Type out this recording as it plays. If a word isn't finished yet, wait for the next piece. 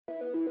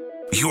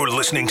You're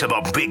listening to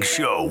The Big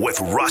Show with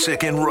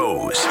Russick and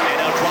Rose. And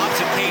now drops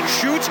it, Kane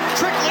shoots,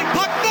 trickling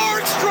puck,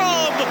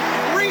 Nordstrom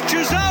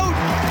reaches out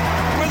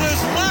with his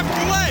left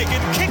leg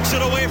and kicks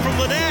it away from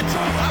the net.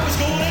 That was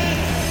going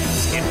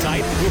in. In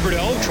tight,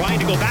 Huberdeau trying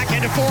to go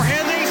backhand and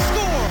forehand, they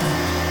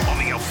score. On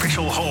the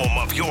official home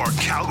of your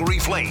Calgary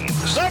Flames.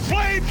 The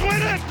Flames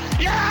win it!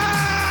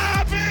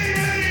 Yeah,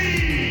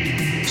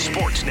 baby!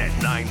 Sportsnet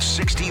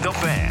 960 The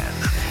Fan.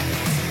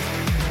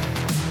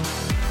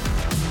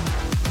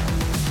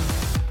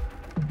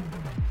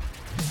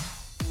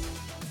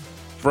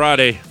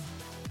 Friday,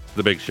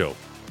 The Big Show.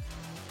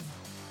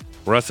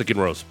 Russick and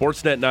Rose.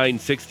 Sportsnet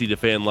 960 The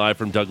Fan, live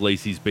from Doug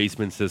Lacey's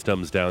Basement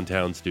Systems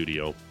downtown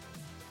studio.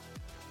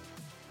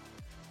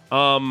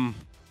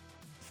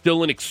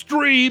 Still an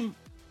extreme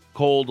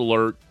cold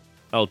alert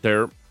out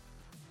there.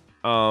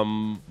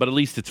 But at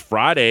least it's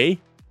Friday.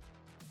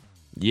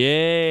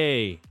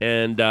 Yay!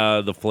 And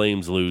the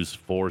Flames lose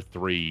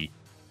 4-3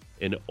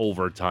 in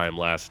overtime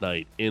last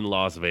night in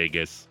Las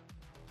Vegas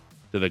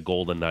to the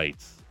Golden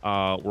Knights.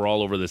 We're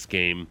all over this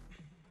game.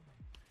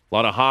 A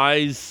lot of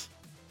highs,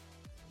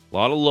 a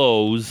lot of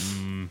lows,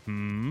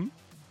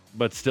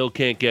 but still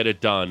can't get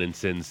it done in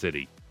Sin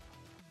City.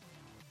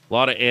 A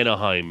lot of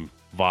Anaheim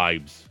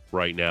vibes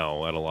right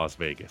now out of Las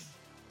Vegas.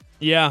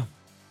 Yeah,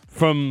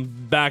 from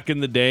back in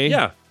the day.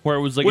 Yeah. Where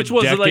it was like Which a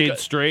was decade like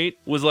straight.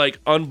 Was like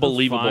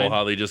unbelievable fine.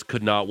 how they just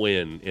could not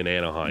win in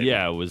Anaheim.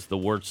 Yeah, it was the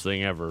worst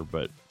thing ever,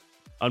 but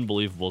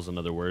unbelievable is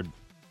another word.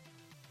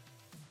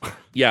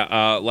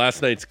 Yeah,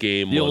 last night's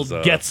game The was...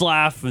 old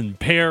Getzlaff and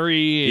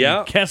Perry and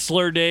Yeah.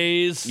 Kessler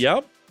days.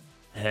 Yep.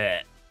 Heh.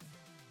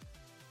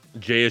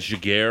 J.S.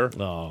 Jaguar.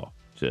 Oh,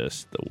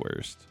 just the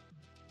worst.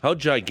 How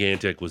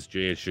gigantic was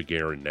J.S.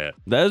 Jaguar in net?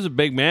 That is a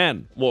big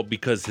man. Well,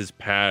 because his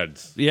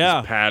pads,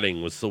 Yeah. his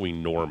padding was so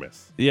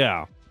enormous.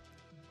 Yeah.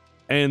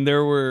 And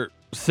there were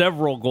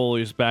several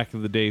goalies back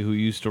in the day who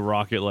used to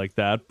rock it like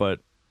that, but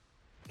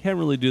can't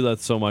really do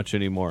that so much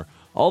anymore.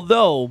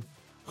 Although,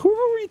 who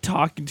were we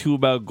talking to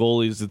about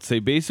goalies that say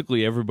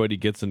basically everybody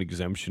gets an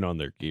exemption on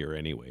their gear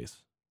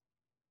anyways?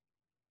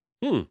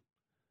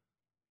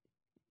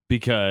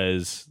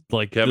 Because,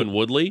 like... Kevin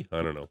Woodley?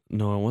 I don't know.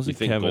 No, it You wasn't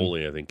think Kevin.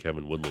 goalie, I think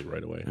Kevin Woodley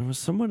right away. It was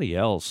somebody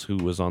else who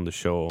was on the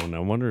show, and I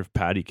wonder if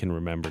Patty can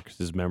remember because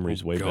his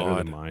memory's way better God.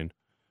 than mine.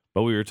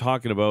 But we were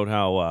talking about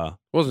how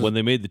Was it- when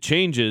they made the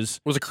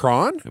changes, Was it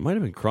Kron? it might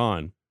have been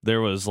Kron.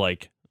 There was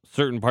like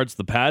certain parts of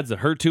the pads that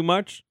hurt too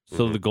much,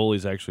 so the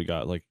goalies actually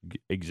got like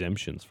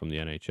exemptions from the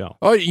NHL.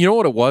 Oh, you know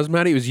what it was,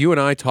 Matty? It was you and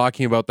I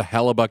talking about the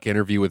Hellebuck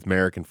interview with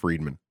Merrick and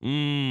Friedman.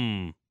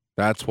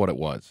 That's what it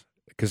was.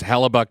 Because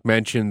Hellebuck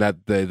mentioned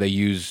that they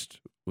used,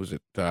 was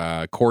it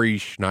Corey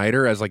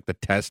Schneider as like the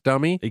test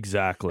dummy?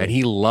 Exactly. And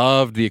he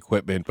loved the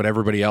equipment, but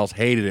everybody else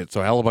hated it.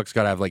 So Hellebuck's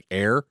got to have like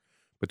air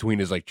between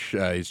his like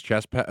his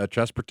chest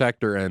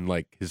protector and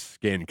like his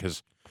skin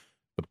because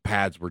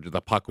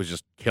the puck was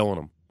just killing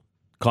him.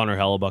 Connor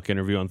Hellebuck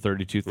interview on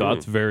 32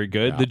 Thoughts, very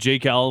good. Yeah. The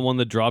Jake Allen one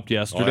that dropped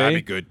yesterday, that'd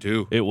be good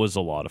too. it was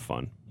a lot of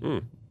fun.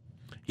 He's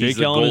Jake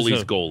the Allen is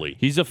goalie's a- goalie.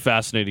 He's a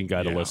fascinating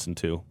guy to Yeah. listen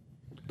to.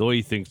 The way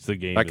he thinks the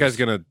game That guy's is.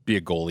 gonna be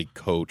a goalie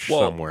coach Well,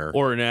 somewhere.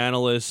 Or an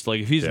analyst.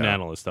 Like if he's an Yeah.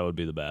 analyst, that would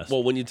be the best.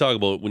 Well, when you talk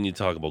about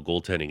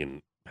goaltending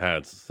and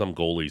pads, some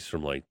goalies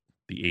from like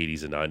the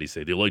 80s and 90s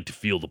say they like to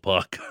feel the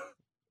puck.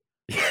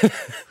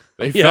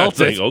 They Yeah, felt it's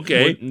like, it.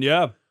 okay,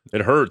 Yeah.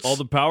 it hurts. All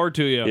the power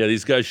to you. Yeah,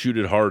 these guys shoot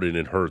it hard and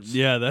it hurts.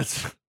 Yeah,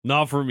 that's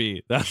not for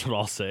me. That's what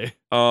I'll say.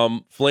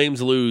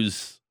 Flames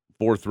lose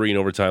 4-3 in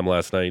overtime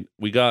last night.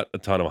 We got a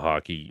ton of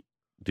hockey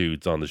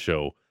dudes on the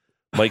show.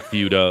 Mike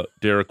Fuda,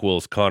 Derek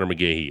Wills, Connor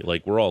McGahey.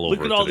 Like, we're all over Look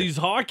it at all today. these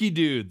hockey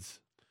dudes.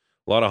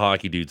 A lot of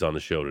hockey dudes on the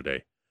show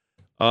today.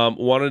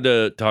 Wanted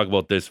to talk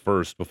about this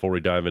first before we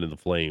dive into the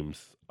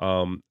Flames.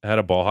 Had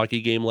a ball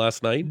hockey game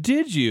last night.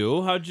 Did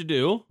you? How'd you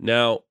do?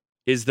 Now,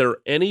 is there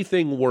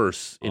anything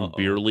worse in Uh-oh.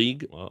 beer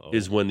league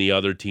is when the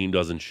other team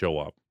doesn't show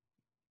up?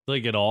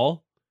 Like at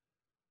all?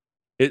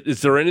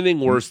 Is there anything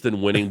worse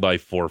than winning by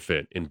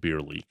forfeit in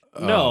beer league?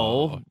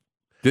 No.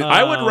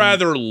 I would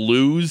rather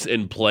lose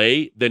and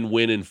play than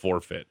win and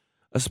forfeit.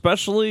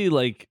 Especially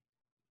like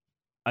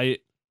I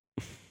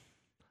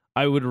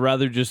would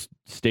rather just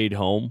stayed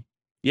home.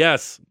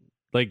 Yes.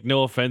 Like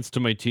no offense to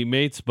my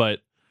teammates, but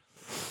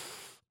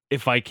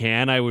if I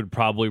can, I would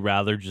probably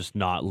rather just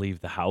not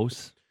leave the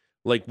house.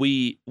 Like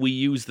we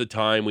used the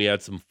time, we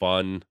had some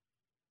fun.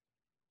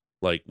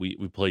 Like we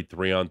played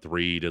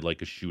 3-on-3, did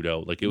like a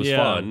shootout. Like it was Yeah.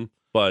 fun,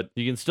 but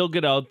You can still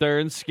get out there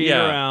and skate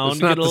Yeah, around, it's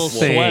get not a the little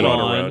same. sweat run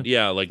on. around.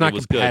 Yeah, like It's not it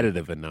was good.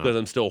 competitive enough. Because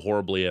I'm still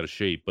horribly out of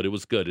shape, but it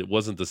was good. It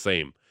wasn't the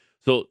same.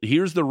 So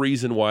here's the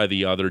reason why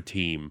the other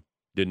team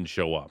didn't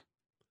show up.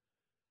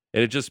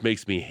 And it just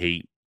makes me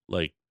hate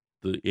like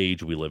the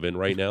age we live in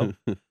right now.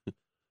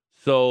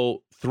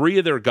 So 3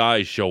 of their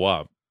guys show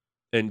up.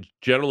 And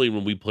generally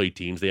when we play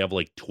teams, they have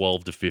like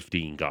 12 to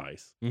 15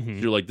 guys. So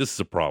Mhm. you're like, this is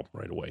a problem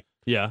right away.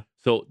 Yeah.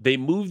 So they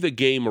moved the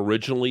game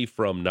originally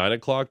from 9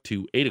 o'clock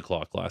to 8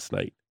 o'clock last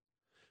night.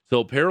 So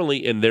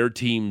apparently in their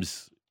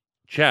team's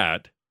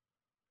chat,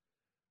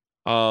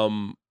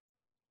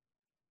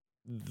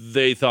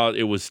 they thought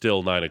it was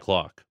still 9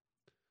 o'clock.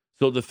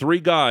 So the 3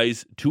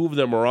 guys, 2 of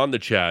them are on the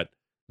chat,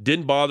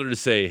 didn't bother to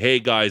say, hey,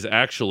 guys,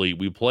 actually,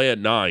 we play at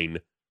 9.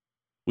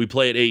 We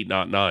play at 8,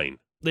 not 9.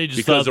 They just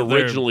Because thought that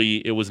they're-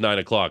 originally it was 9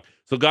 o'clock.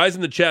 So guys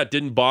in the chat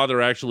didn't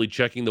bother actually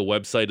checking the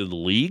website of the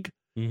league.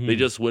 Mhm. They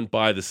just went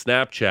by the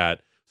Snapchat.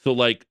 So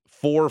like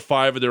 4 or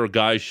 5 of their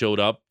guys showed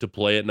up to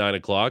play at 9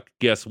 o'clock.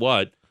 Guess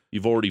what?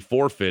 You've already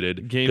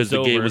forfeited Game's because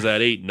the game over. was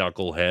at 8,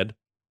 knucklehead.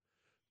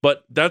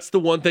 But that's the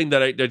one thing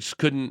that I just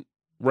couldn't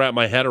wrap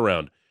my head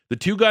around. The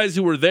 2 guys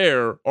who were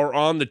there are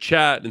on the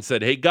chat and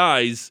said, hey,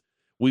 guys,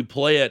 we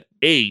play at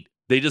 8.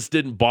 They just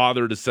didn't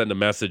bother to send a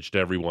message to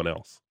everyone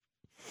else.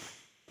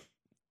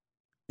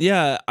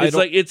 Yeah, It's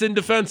like it's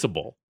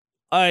indefensible.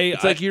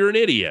 It's like you're an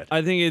idiot.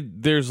 I think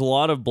there's a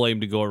lot of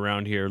blame to go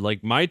around here.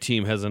 Like my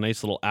team has a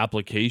nice little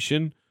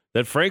application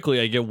that, frankly,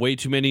 I get way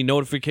too many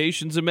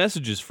notifications and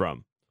messages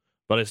from,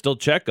 but I still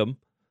check them,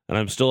 and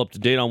I'm still up to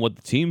date on what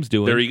the team's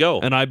doing. There you go.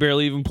 And I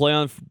barely even play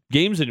on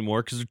games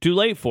anymore because they're too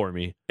late for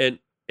me. And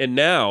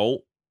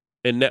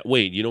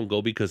wait, you don't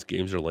go because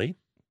games are late?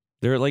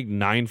 They're at like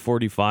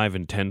 9:45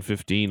 and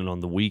 10:15 on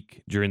the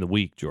week during the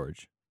week,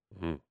 George.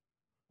 Mhm.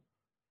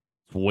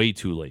 It's way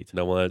too late.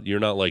 No, well, you're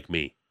not like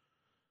me.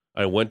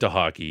 I went to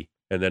hockey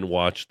and then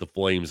watched the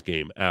Flames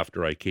game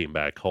after I came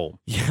back home.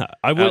 Yeah,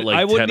 I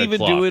like wouldn't 10 even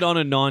do o'clock. it on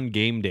a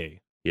non-game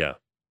day. Yeah.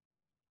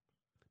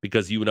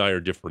 Because you and I are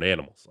different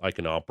animals. I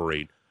can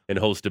operate and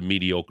host a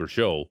mediocre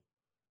show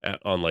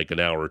on like an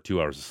hour or 2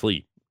 hours of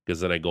sleep because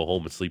then I go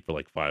home and sleep for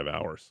like 5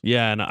 hours.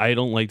 Yeah, and I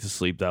don't like to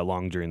sleep that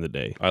long during the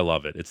day. I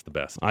love it. It's the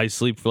best. I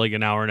sleep for like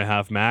an hour and a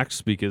half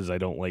max because I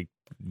don't like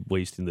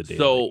wasting the day.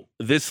 So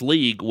this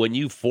league, when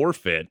you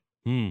forfeit,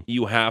 Hmm.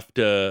 you have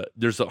to,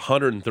 there's a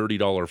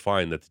 $130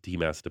 fine that the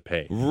team has to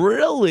pay.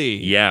 Really?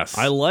 Yes.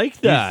 I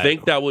like that. You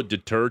think that would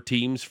deter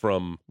teams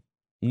from,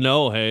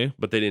 No, hey.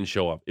 but they didn't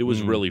show up. It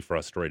was Mm. really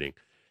frustrating.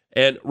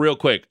 And real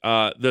quick,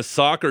 the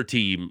soccer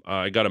team,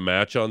 I got a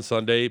match on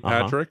Sunday,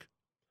 Patrick.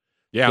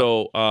 Yeah.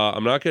 So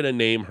I'm not going to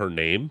name her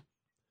name,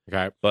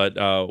 Okay. but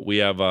we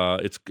have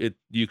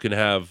you can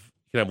have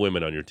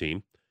women on your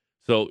team.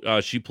 So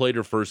she played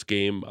her first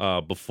game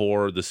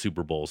before the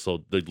Super Bowl.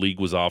 So the league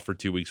was off for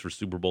 2 weeks for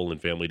Super Bowl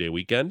and Family Day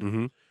weekend.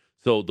 Mm-hmm.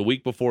 So the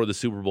week before the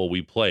Super Bowl,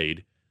 we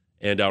played,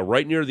 and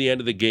right near the end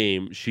of the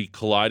game, she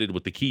collided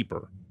with the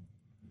keeper,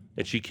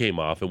 and she came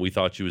off, and we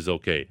thought she was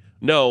okay.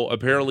 No,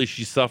 apparently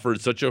she suffered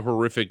such a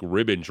horrific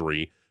rib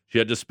injury, she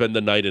had to spend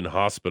the night in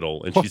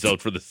hospital, and she's What?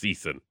 out for the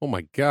season. Oh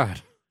my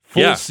God.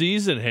 Full Yeah.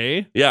 season,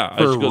 hey? Yeah,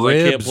 For she goes,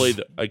 ribs.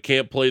 I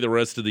can't play the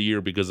rest of the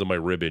year because of my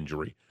rib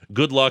injury.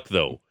 Good luck,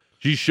 though.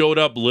 She showed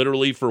up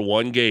literally for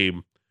one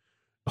game,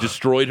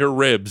 destroyed her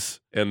ribs,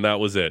 and that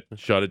was it.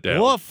 Shut it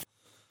down. Woof.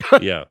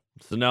 Yeah,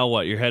 So now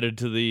what? You're headed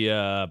to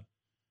the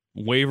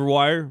waiver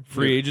wire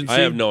free agency? I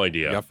have no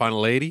idea. You got to find a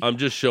lady? I'm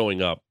just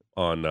showing up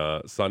on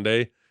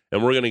Sunday,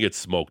 and we're gonna get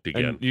smoked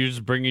again. And you're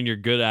just bringing your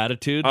good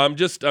attitude? I'm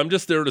just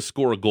there to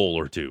score a goal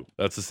or two.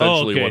 That's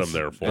essentially okay. what I'm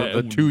there for.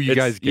 the two you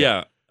It's- guys get.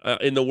 yeah.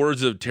 In the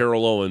words of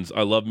Terrell Owens,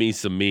 I love me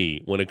some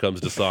me when it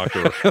comes to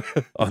soccer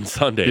on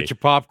Sunday. Get your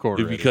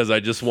popcorn ready. Because I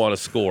just want to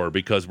score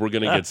because we're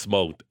going to get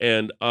smoked.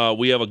 And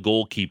we have a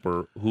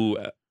goalkeeper who,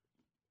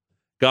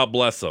 God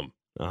bless him,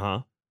 Uh-huh.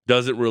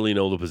 doesn't really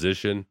know the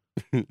position,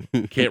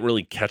 can't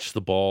really catch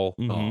the ball,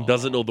 Mhm.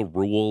 doesn't know the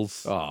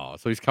rules. Oh,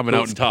 so he's coming So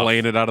out it's and tough.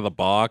 playing it out of the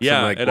box.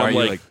 Yeah, and and why I'm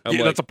are you like- I'm yeah,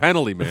 like- that's a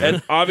penalty, man.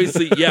 And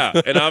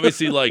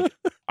obviously, like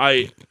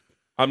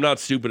I'm not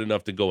stupid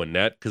enough to go in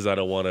net because I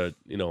don't want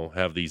to,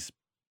 have these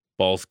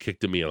balls kicked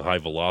to me at high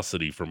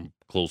velocity from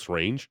close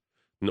range.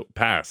 No,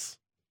 pass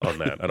on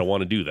that. I don't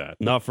want to do that.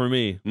 Not for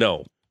me.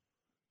 No.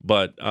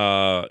 But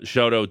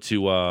shout out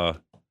to her,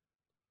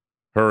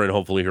 and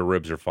hopefully her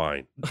ribs are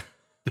fine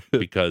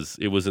because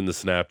it was in the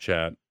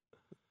Snapchat,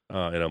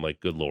 and I'm like,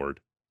 good Lord,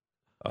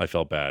 I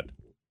felt bad.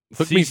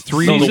 Took me Season-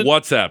 three. No, the Season-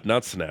 WhatsApp,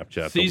 not Snapchat.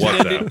 The Season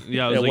WhatsApp. ending-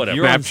 yeah, I was like, whatever.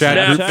 you're on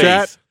Snapchat group Snapchat?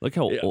 chat? Look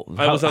how Yeah, old,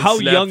 I was on how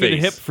young and Snapface.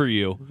 hip for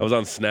you. I was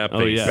on Snapface.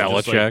 Oh, yeah. just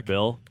like Belichick.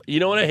 Bill. You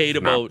know what I hate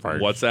about Snapface.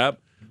 WhatsApp?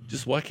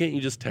 Just why can't you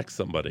just text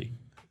somebody?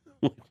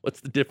 What's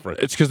the difference?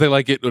 It's because they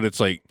like it when it's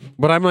like,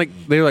 but I'm like,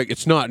 they're like,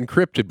 it's not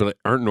encrypted, but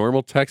aren't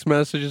normal text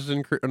messages not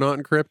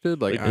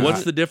encrypted? Like,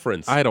 What's the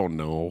difference? I don't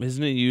know.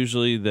 Isn't it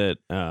usually that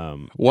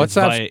What's it's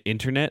that? via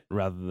internet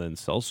rather than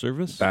cell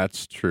service?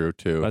 That's true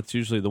too. That's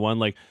usually the one.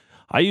 Like,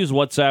 I use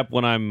WhatsApp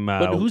when I'm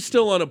But who's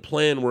still on a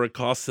plan where it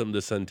costs them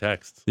to send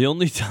texts? the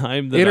only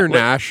time that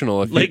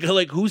International. If you-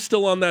 Like who's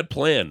still on that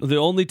plan? the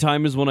only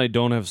time is when I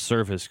don't have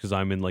service because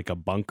I'm in like a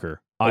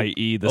bunker,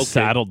 i.e. the okay.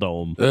 Saddle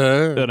Dome.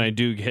 Uh, Then I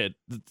do get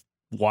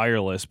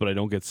wireless, but I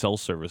don't get cell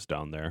service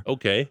down there.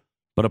 Okay.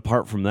 But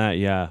apart from that,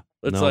 yeah.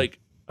 It's no. like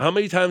how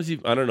many times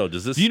I don't know,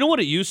 does this Do you know what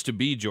it used to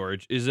be,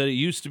 George? Is that it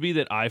used to be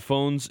that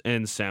iPhones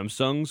and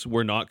Samsungs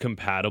were not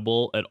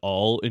compatible at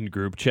all in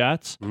group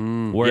chats,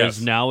 whereas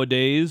Yes.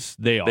 nowadays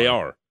they are. they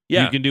are.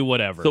 Yeah. You can do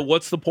whatever. So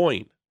what's the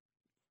point?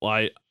 Well,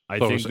 I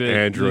So think it's that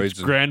Androids it's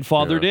and-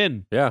 grandfathered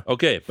in yeah.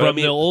 Okay, but from I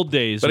mean, the old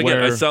days. but again,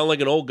 where, I sound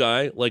like an old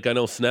guy, like I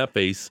know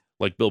Snapface,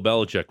 like Bill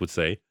Belichick would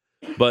say.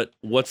 But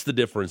what's the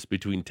difference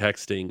between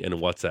texting and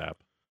WhatsApp?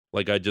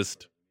 Like I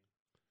just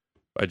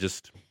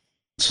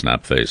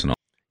snap face and all.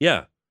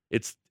 yeah,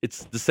 it's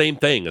the same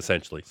thing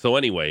essentially. So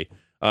anyway,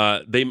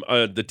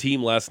 the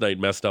team last night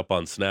messed up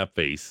on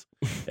Snapface,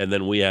 and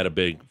then we had a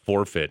big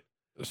forfeit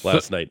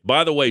last night.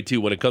 By the way,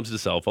 too, when it comes to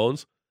cell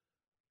phones,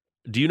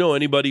 do you know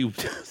anybody who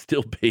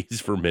still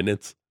pays for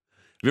minutes?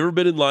 Have you ever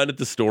been in line at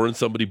the store and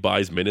somebody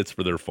buys minutes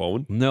for their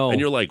phone? No. And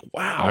you're like,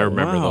 wow. I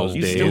remember those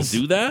you days.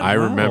 still do that? I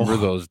Wow. remember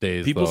those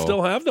days. People though.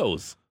 still have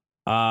those.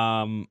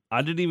 I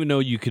didn't even know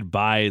you could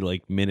buy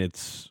like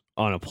minutes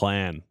on a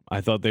plan.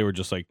 I thought they were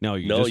just like, no,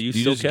 No, you you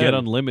still just can. get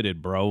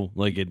unlimited, bro.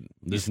 Like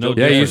there's still no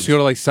can. Yeah, you difference. used to go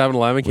to like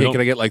 7-Eleven. We Can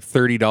I get like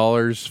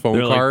 $30 phone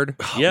They're like, card?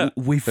 Yeah.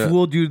 We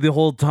fooled you the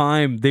whole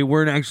time. They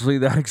weren't actually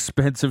that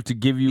expensive to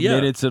give you Yeah.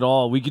 minutes at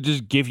all. We could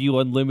just give you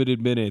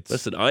unlimited minutes.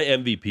 Listen, I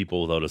envy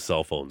people without a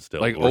cell phone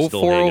still. Like who are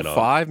still hanging on.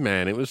 0405,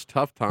 man. It was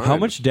tough time. How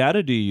much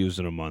data do you use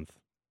in a month?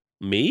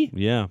 Me?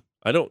 Yeah.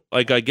 I don't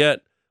like. I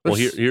get. Well,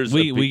 here's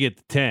we a we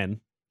get 10.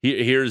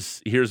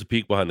 here's a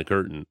peek behind the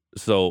curtain.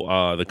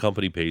 So the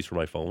company pays for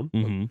my phone,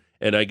 Mm-hmm.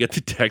 and I get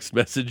the text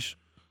message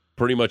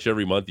pretty much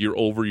every month. You're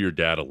over your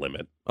data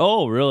limit.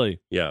 Oh, really?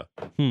 Yeah.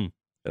 Hmm.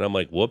 And I'm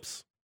like,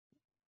 whoops.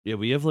 Yeah,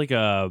 we have like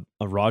a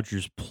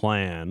Rogers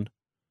plan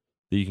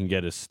that you can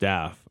get as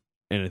staff,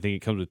 and I think it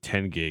comes with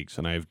 10 gigs,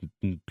 and I've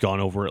gone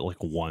over it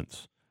like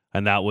once.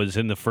 And that was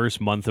in the first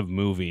month of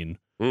moving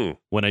Mm.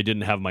 when I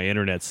didn't have my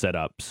internet set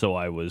up, so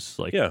I was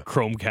like Yeah.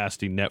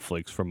 Chromecasting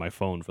Netflix from my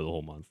phone for the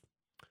whole month.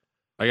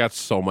 I got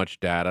so much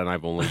data and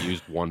I've only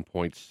used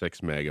 1.6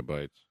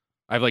 megabytes.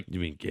 I have like, You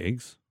mean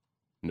gigs?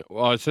 no,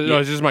 well, it's, Yeah. no,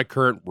 this is my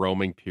current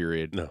roaming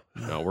period. No.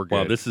 We're good.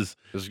 Wow, this is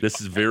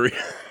very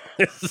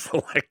this is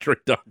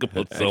electric talk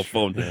about cell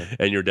phone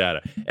and your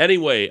data.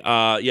 Anyway,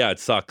 yeah, it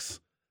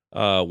sucks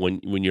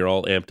when you're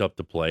all amped up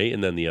to play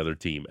and then the other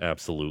team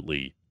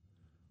absolutely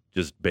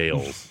just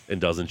bails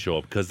and doesn't show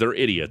up because they're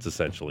idiots.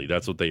 Essentially,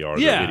 that's what they are.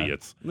 Yeah. They're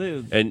idiots.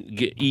 And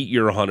eat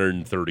your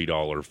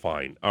 $130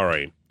 fine. All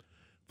right.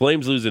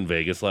 Flames lose in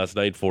Vegas last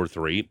night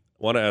 4-3.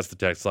 Want to ask the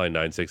text line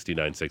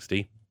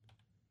 960-960.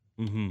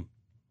 Mm-hmm.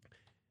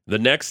 The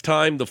next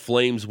time the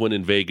Flames win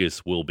in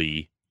Vegas will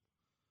be.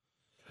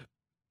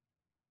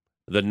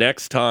 The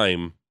next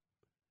time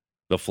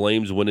the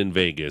Flames win in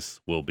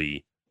Vegas will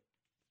be.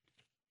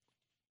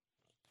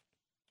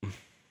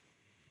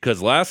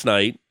 Because last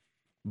night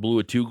blew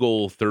a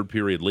 2-goal third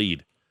period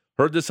lead.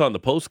 Heard this on the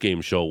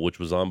post-game show, which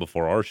was on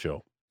before our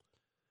show.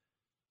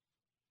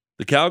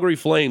 The Calgary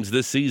Flames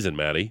this season,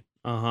 Maddie,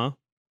 Uh-huh.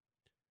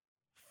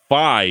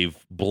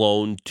 5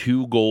 blown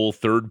 2-goal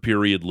third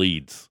period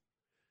leads.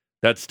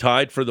 That's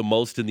tied for the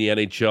most in the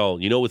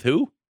NHL. You know with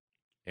who?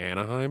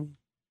 Anaheim.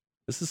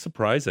 This is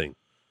surprising.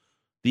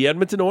 The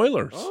Edmonton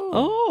Oilers.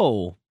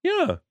 Oh.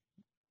 Yeah.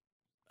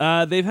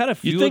 They've had a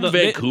few. You think of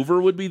them.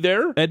 Vancouver would be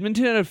there?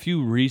 Edmonton had a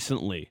few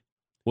recently,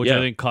 which Yeah. I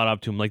think caught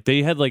up to them. Like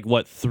they had like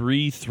what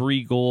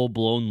 3-3-goal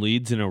blown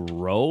leads in a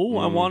row.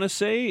 I want to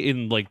say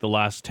in like the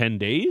last 10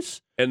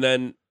 days. And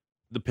then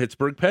the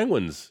Pittsburgh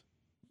Penguins,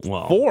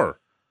 Well, 4.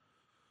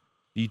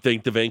 You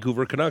think the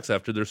Vancouver Canucks,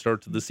 after their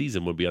start to the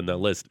season, would be on that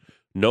list?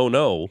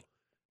 No.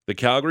 The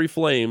Calgary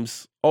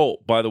Flames. Oh,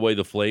 by the way,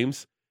 the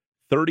Flames,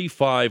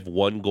 35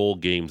 one-goal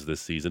games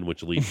this season,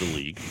 which leads the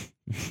league,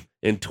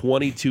 and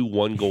 22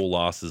 one-goal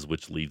losses,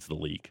 which leads the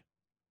league.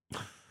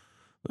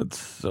 that's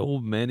so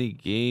many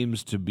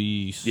games to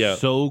be Yeah.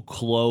 so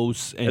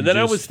close. And then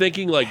I just was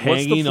thinking, like,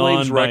 what's the hanging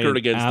Flames' on by record an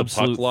against the puck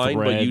absolute line?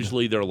 But thread.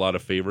 usually there are a lot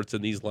of favorites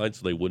in these lines,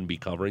 so they wouldn't be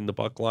covering the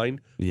puck line.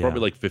 Yeah.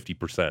 Probably like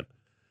 50%.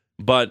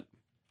 But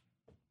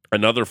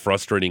another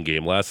frustrating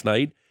game last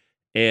night,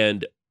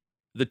 and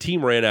the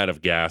team ran out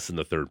of gas in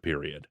the third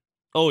period.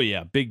 Oh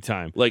yeah, big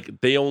time.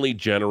 Like, they only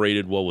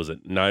generated,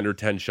 9 or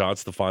 10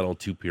 shots the final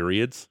 2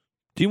 periods?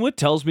 Do you know what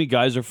tells me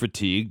guys are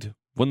fatigued?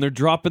 When they're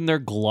dropping their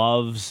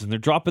gloves and they're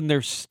dropping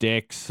their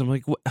sticks. I'm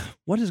like,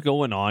 what is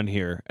going on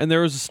here? And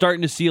there was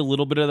starting to see a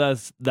little bit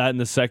of that in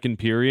the second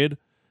period,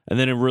 and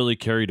then it really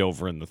carried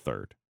over in the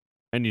third.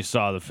 And you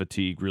saw the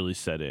fatigue really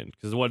set in.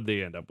 Because what did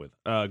they end up with?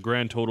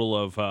 Grand total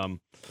of,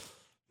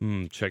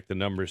 check the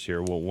numbers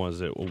here. What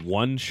was it?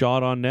 1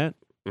 shot on net?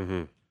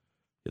 Mm-hmm.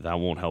 Yeah, that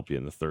won't help you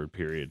in the third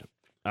period.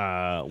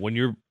 When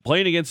you're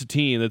playing against a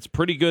team that's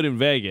pretty good in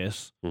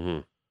Vegas, Mm-hmm.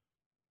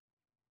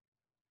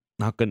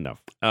 not good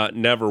enough.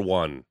 Never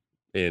won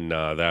in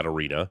that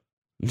arena,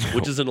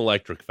 which is an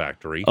electric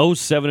factory.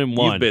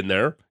 7-1. You've been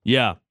there.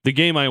 Yeah, the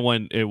game I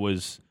went, it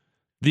was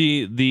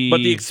the But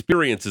the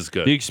experience is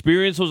good. the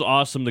experience was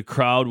awesome. The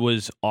crowd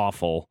was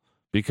awful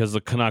because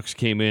the Canucks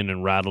came in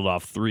and rattled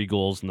off 3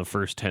 goals in the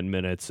first 10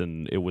 minutes,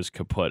 and it was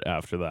kaput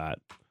after that.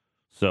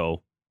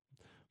 So,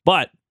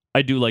 but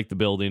I do like the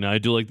building. I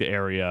do like the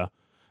area,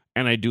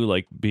 and I do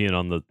like being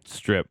on the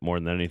strip more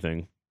than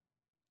anything.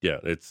 Yeah,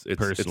 it's an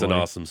Personally.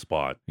 awesome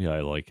spot. Yeah,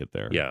 I like it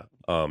there. Yeah,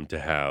 to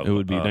have. It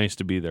would be nice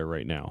to be there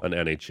right now. An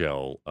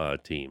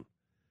NHL team.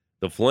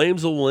 The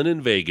Flames will win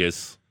in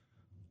Vegas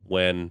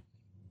when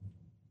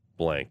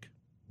blank.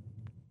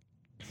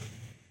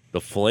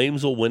 The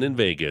Flames will win in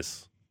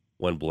Vegas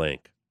when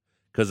blank.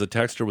 because the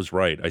texter was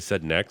right. I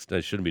said next, and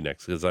it shouldn't be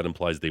next because that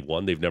implies they've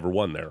won. They've never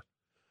won there.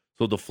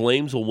 So the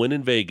Flames will win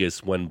in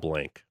Vegas when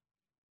blank.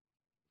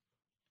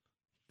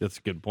 That's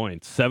a good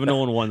point.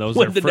 7-0-1. That was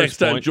When their the next first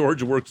time point.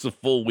 George works a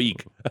full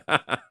week.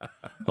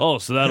 Oh,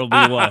 so that'll be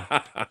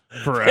what?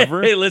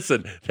 Forever? Hey,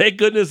 listen. Thank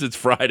goodness it's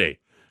Friday.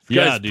 This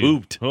yeah, guy's dude.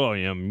 pooped. Oh,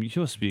 yeah. You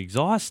must be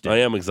exhausted. I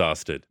am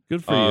exhausted.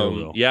 Good for you,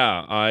 though.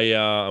 Yeah,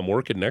 I'm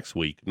working next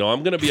week. No,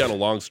 I'm going to be on a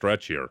long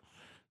stretch here.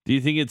 Do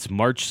you think it's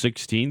March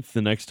 16th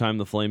the next time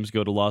the Flames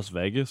go to Las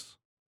Vegas?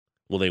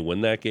 Will they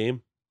win that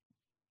game?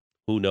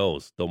 Who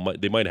knows?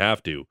 They might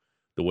have to,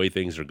 the way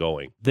things are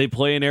going. They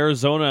play in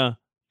Arizona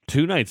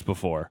 2 nights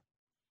before.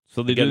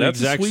 So they Again, do the that's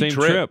a exact sweet same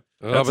trip. trip.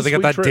 Oh, That's but a they got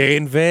sweet that trip. day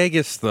in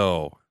Vegas,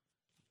 though.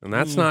 And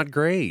that's not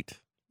great.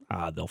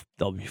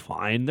 They'll be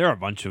fine. There are a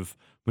bunch of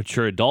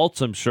mature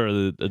adults. I'm sure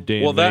that a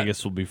day in that-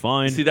 Vegas will be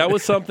fine. See, that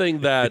was something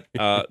that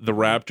the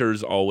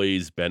Raptors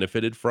always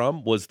benefited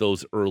from was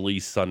those early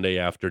Sunday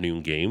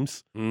afternoon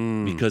games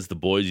because the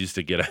boys used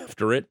to get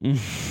after it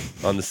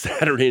on the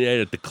Saturday night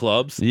at the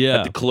clubs,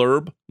 Yeah. at the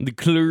club. The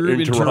club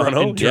In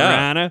Toronto? in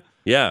Toronto.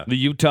 Yeah. The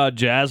Utah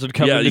Jazz would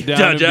come Yeah, into Utah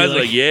town and be Jazz like,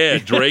 like, yeah,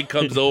 Drake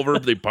comes over,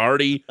 they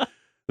party.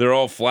 They're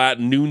all flat,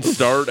 noon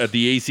start at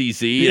the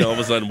ACC, and all of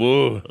a sudden,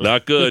 whoa,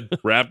 not good.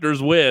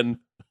 Raptors win.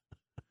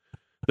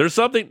 There's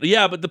something,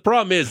 yeah, but the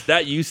problem is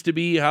that used to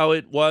be how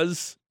it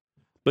was.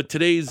 But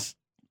today's,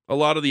 a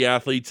lot of the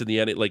athletes in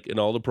the like in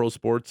all the pro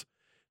sports,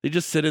 they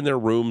just sit in their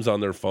rooms on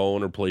their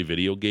phone or play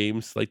video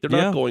games. Like they're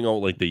Yeah. not going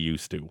out like they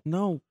used to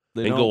no,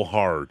 they and don't. go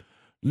hard.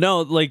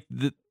 No, like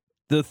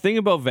the thing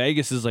about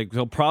Vegas is like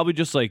they'll probably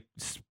just like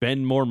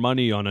spend more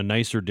money on a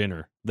nicer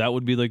dinner. That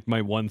would be like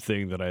my one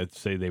thing that I'd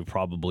say they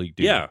probably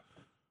do. Yeah,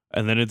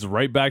 And then it's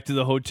right back to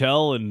the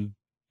hotel and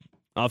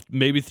I'll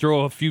maybe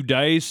throw a few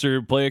dice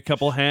or play a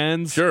couple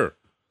hands. sure.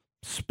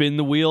 Spin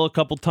the wheel a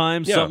couple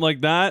times, Yeah. something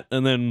like that,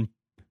 and then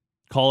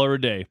call her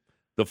a day.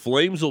 The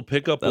Flames will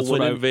pick up That's a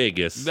win what in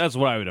Vegas. That's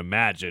what I would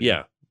imagine.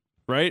 Yeah.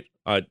 Right?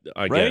 Again,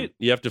 Right?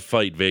 you have to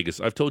fight Vegas.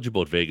 I've told you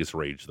about Vegas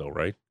rage, though,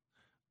 right?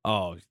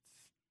 Oh,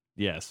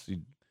 yes.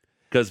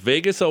 Because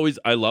Vegas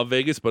I love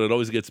Vegas, but it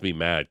always gets me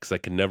mad because I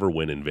can never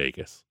win in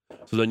Vegas.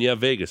 So then you have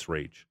Vegas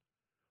rage.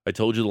 I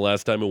told you the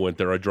last time I went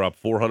there, I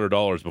dropped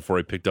 $400 before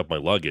I picked up my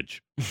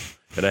luggage,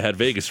 and I had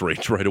Vegas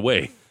rage right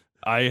away.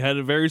 I had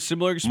a very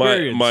similar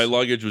experience. My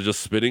luggage was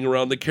just spinning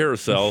around the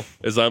carousel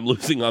as I'm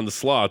losing on the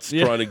slots,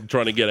 Yeah.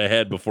 trying to get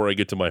ahead before I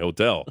get to my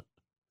hotel.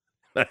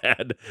 I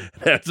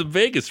had some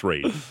Vegas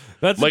rage.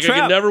 That's Like a I trap.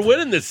 can never win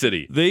in this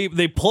city. They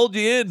pulled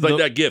you in. It's like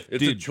that GIF.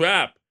 It's a Dude.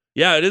 trap.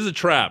 Yeah, it is a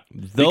trap.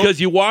 Those-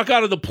 Because you walk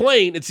out of the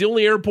plane, it's the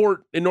only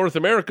airport in North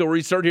America where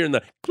you start hearing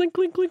the clink,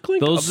 clink, clink,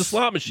 clink of the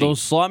slot machine.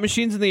 Those slot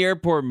machines in the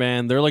airport,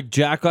 man, they're like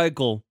Jack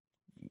Eichel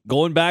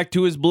going back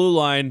to his blue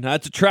line.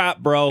 That's a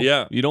trap, bro.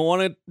 Yeah. You don't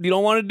want to. You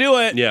don't want to do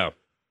it. Yeah.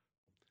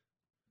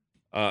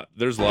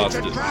 There's lots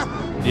to.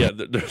 Yeah,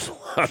 there's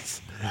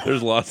lots.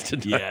 There's lots to.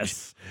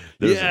 Yes.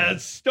 There's,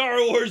 Yes. Star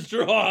Wars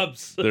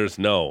drops. There's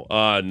no.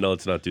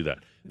 Let's not do that.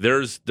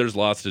 There's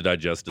lots to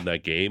digest in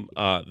that game.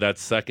 That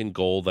second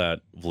goal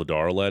that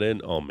Vladar let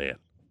in. Oh man.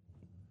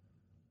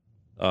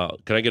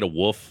 Can I get a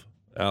woof,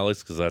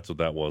 Alex? Because that's what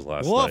that was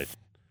last Woof.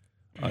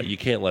 night. You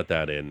can't let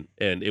that in.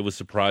 And it was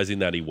surprising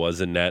that he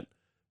was in net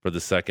for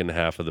the second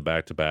half of the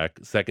back-to-back.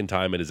 Second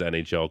time in his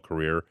NHL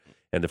career.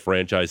 And the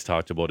franchise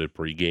talked about it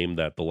pregame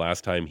that the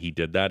last time he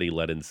did that, he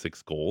let in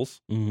 6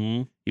 goals.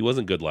 Mm-hmm. He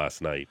wasn't good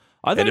last night.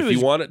 I thought And it if was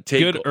you want to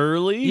take good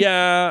early.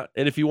 yeah,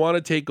 and if you want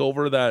to take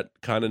over that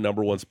kind of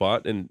number one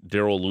spot, and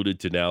Daryl alluded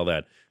to now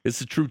that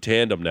it's a true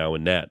tandem now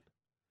in net.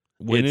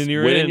 Winning,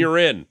 you're winning, in. you're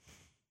in.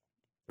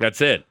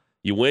 That's it.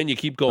 You win, you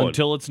keep going.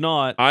 Until it's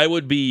not. I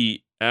would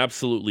be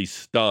absolutely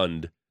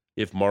stunned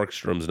if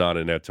Markstrom's not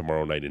in net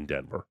tomorrow night in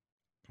Denver.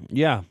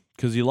 Yeah,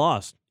 because you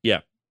lost.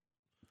 Yeah,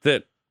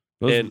 that's it.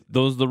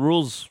 Those are the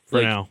rules for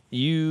Like, now.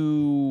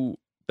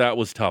 That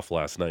was tough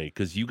last night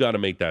because you got to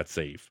make that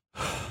save.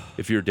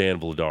 If you're Dan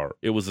Vladar,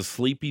 it was a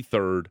sleepy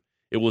third.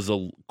 It was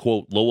a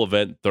quote low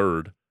event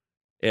third,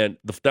 and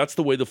that's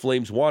the way the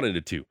Flames wanted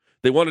it to.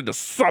 They wanted to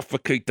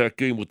suffocate that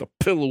game with a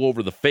pillow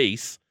over the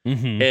face,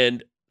 Mm-hmm.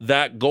 and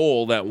that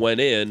goal that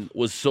went in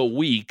was so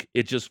weak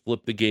it just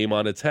flipped the game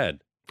on its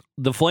head.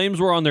 The Flames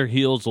were on their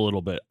heels a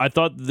little bit. I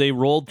thought they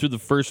rolled through the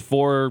first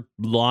 4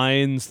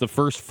 lines, the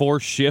first 4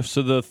 shifts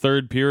of the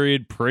third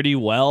period pretty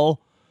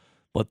well.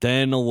 But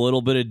then a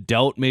little bit of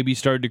doubt maybe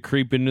started to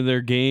creep into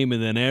their game,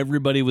 and then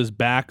everybody was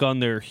back on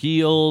their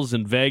heels,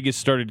 and Vegas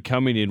started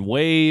coming in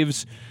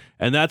waves.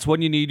 And that's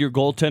when you need your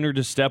goaltender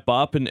to step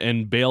up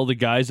and bail the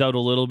guys out a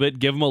little bit,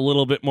 give them a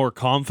little bit more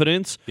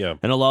confidence, Yeah.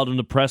 and allow them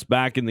to press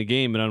back in the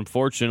game. And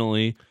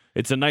unfortunately,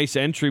 it's a nice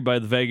entry by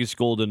the Vegas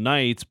Golden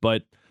Knights,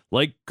 but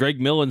like Greg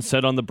Millen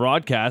said on the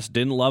broadcast,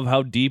 didn't love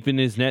how deep in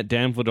his net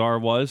Dan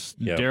Vladar was.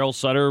 Yeah. Daryl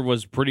Sutter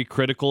was pretty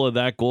critical of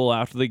that goal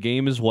after the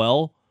game as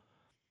well.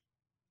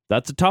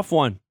 That's a tough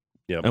one.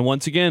 Yep. And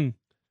once again,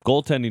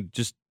 goaltending,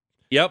 just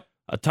Yep.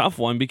 a tough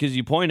one because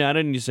you point at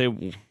it and you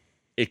say,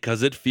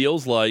 Because it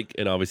feels like,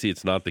 and obviously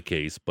it's not the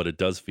case, but it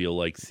does feel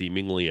like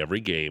seemingly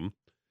every game,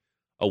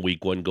 a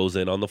weak one goes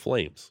in on the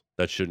Flames.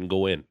 That shouldn't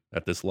go in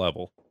at this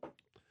level.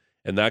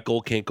 And that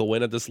goal can't go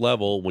in at this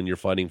level when you're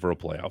fighting for a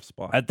playoff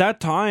spot. At that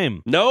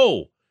time.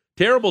 No.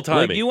 Terrible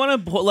timing. Like, you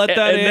want to let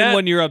that in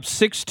when you're up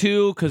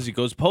 6-2 because he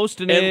goes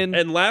posting in.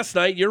 And last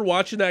night, you're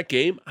watching that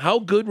game. How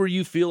good were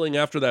you feeling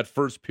after that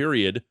first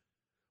period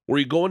where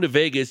you go into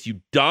Vegas,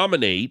 you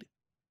dominate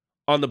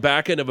on the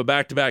back end of a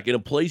back-to-back in a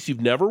place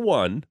you've never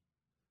won?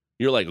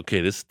 You're like,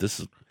 okay, this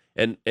is...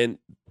 And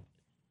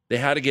they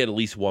had to get at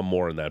least one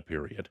more in that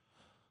period.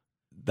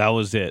 That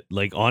was it.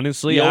 Like,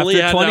 honestly, you after only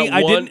had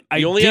 20,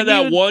 you only had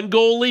that one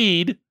goal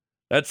lead.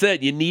 That's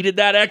it. You needed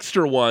that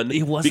extra one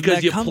It wasn't because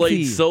that you comfy.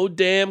 played so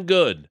damn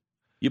good.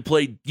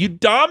 You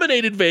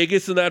dominated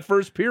Vegas in that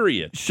first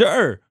period.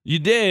 Sure, you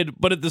did,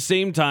 but at the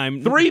same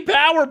time, 3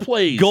 power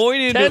plays,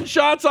 10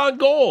 shots on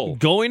goal.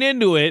 Going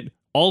into it,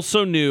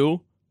 also knew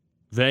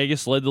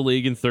Vegas led the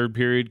league in third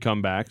period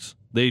comebacks.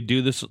 They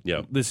do this.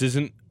 Yep. This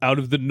isn't out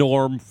of the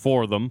norm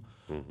for them.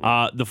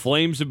 The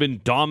Flames have been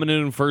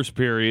dominant in first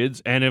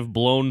periods and have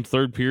blown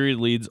third period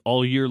leads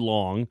all year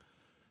long.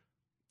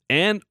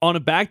 And on a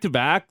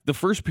back-to-back, the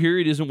first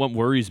period isn't what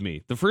worries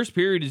me. The first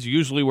period is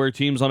usually where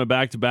teams on a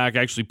back-to-back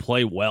actually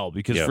play well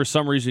because for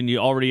some reason you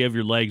already have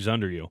your legs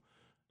under you.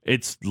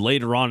 It's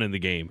later on in the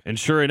game. And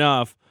sure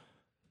enough,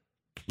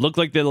 looked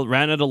like they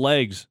ran out of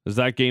legs as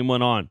that game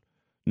went on.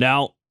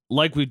 Now,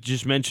 like we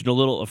just mentioned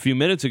a few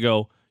minutes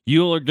ago,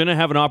 you are going to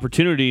have an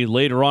opportunity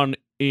later on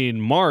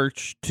in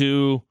March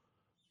to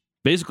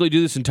basically do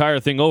this entire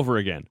thing over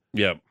again.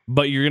 Yeah.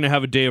 But you're going to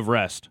have a day of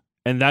rest.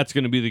 And that's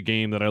going to be the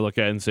game that I look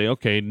at and say,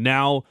 okay,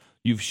 now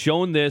you've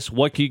shown this.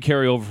 What can you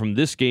carry over from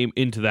this game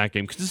into that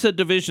game? Because this is a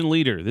division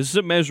leader. This is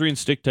a measuring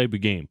stick type of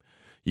game.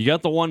 You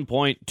got the 1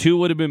 point. 2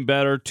 would have been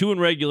better. 2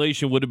 in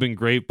regulation would have been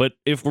great. But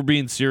if we're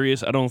being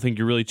serious, I don't think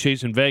you're really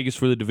chasing Vegas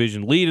for the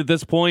division lead at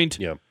this point.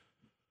 Yeah.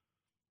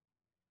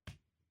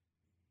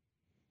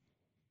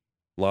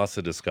 Lots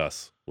to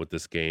discuss with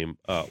this game.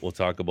 We'll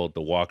talk about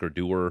the Walker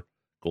Dewar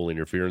goal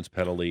interference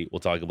penalty. We'll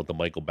talk about the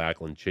Michael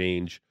Backlund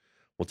change.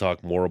 We'll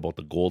talk more about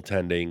the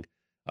goaltending,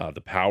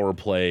 the power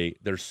play.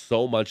 There's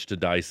so much to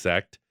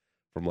dissect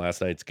from last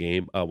night's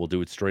game. We'll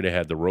do it straight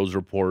ahead. The Rose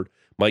Report,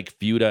 Mike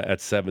Futa at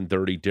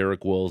 7:30,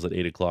 Derek Wills at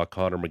 8 o'clock,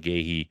 Connor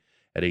McGahey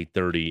at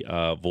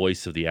 8:30,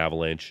 voice of the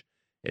Avalanche,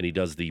 and he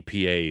does the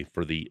PA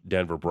for the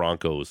Denver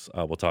Broncos.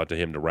 We'll talk to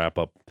him to wrap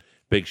up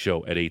Big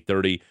Show at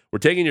 8:30. We're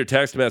taking your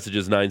text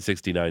messages,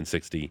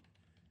 960.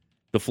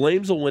 The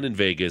Flames will win in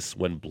Vegas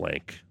when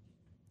blank.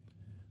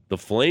 The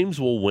Flames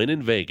will win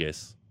in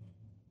Vegas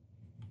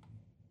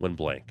when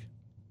blank.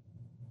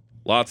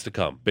 Lots to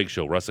come. Big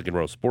Show, Russick and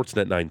Rose,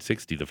 Sportsnet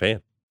 960, The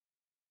Fan.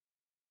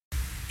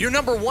 Your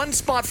number one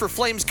spot for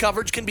Flames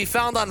coverage can be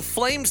found on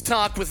Flames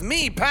Talk with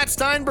me, Pat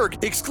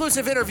Steinberg.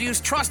 Exclusive interviews,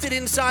 trusted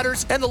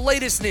insiders, and the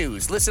latest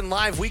news. Listen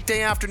live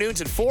weekday afternoons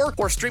at 4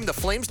 or stream the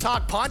Flames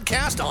Talk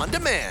podcast on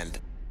demand.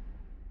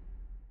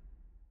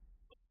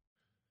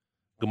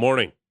 Good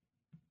morning.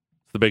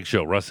 It's the Big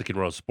Show, Russick and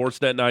Rose,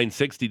 Sportsnet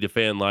 960, The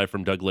Fan, live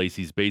from Doug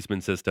Lacey's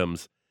Basement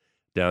Systems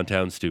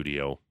downtown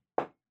studio.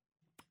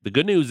 The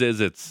good news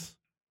is it's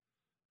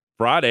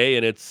Friday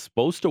and it's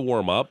supposed to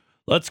warm up.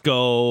 Let's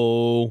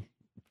go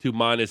to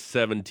minus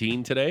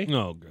 17 today.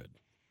 Oh, good.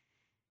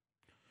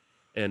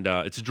 And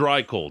it's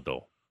dry cold,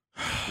 though.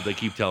 They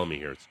keep telling me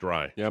here it's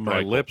dry. Yeah, my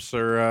dry lips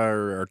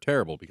are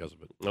terrible because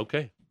of it.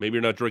 Okay. Maybe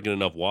you're not drinking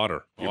enough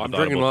water. I'm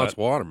drinking lots of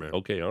water, man.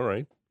 Okay, all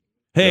right.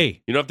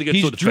 Hey, you don't have to get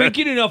he's so defensive.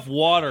 drinking enough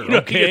water. You don't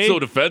have to okay? get so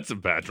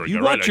defensive, Patrick. You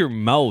all watch right? your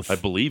mouth. I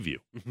believe you.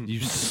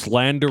 You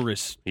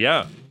slanderous.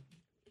 Yeah.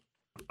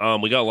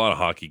 We got a lot of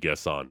hockey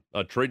guests on.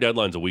 Trade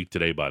deadline's a week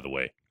today, by the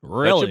way.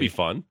 Really? That should be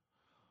fun.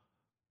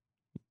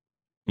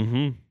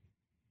 Mm-hmm.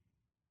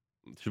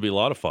 Should be a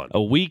lot of fun.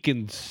 A week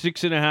and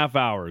 6.5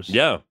 hours.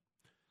 Yeah.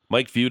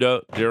 Mike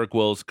Futa, Derek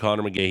Wills,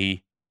 Connor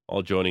McGahey,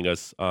 all joining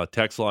us.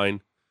 Text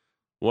line.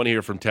 We want to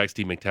hear from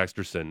Texty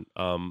McTexterson.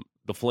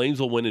 The Flames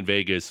will win in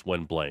Vegas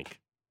when blank.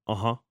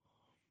 Uh-huh.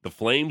 The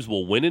Flames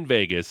will win in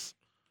Vegas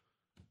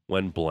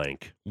when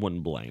blank.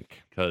 When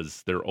blank.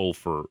 Because they're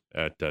 0-for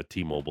at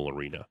T-Mobile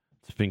Arena.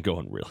 It's been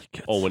going really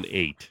good.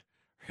 0-8.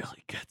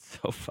 Really good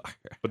so far.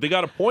 But they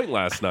got a point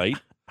last night.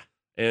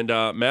 And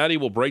Maddie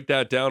will break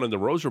that down in the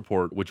Rose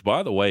Report, which,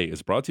 by the way,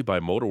 is brought to you by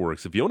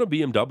Motorworks. If you own a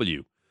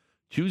BMW,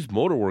 choose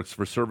Motorworks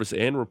for service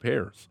and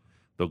repairs.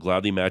 They'll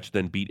gladly match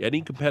then beat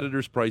any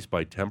competitor's price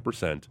by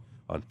 10%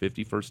 on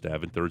 51st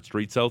Ave and 3rd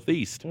Street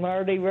Southeast.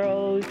 Marty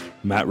Rose.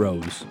 Matt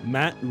Rose.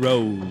 Matt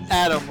Rose.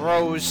 Adam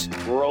Rose.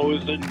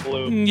 Rose and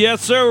blue.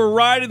 Yes, sir. We're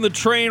riding the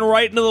train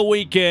right into the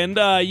weekend.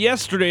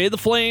 Yesterday, the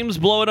Flames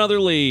blow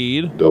another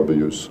lead.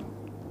 W's.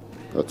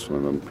 That's when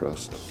I'm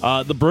impressed.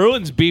 The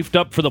Bruins beefed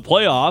up for the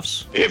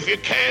playoffs. If you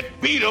can't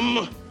beat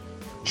them,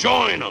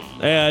 join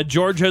them.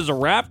 George has a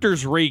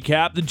Raptors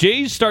recap. The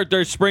Jays start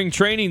their spring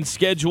training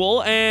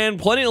schedule and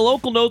plenty of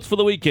local notes for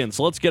the weekend.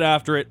 So let's get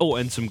after it. Oh,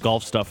 and some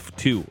golf stuff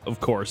too, of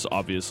course,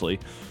 obviously.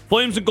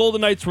 Flames and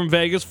Golden Knights from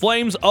Vegas.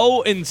 Flames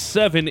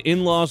 0-7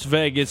 in Las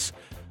Vegas.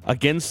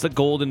 against the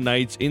Golden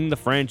Knights in the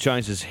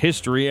franchise's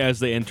history as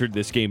they entered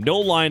this game.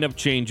 No lineup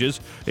changes,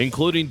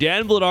 including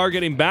Dan Vladar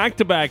getting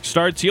back-to-back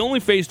starts. He only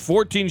faced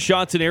 14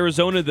 shots in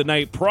Arizona the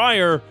night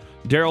prior.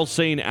 Daryl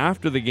saying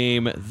after the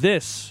game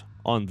this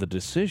on the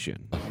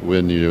decision.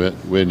 Win, you're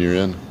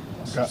in.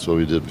 That's what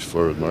we did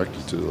before with Marky,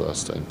 too,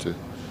 last time, too.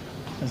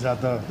 Is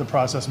that the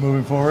process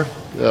moving forward?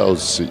 Yeah,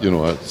 it's I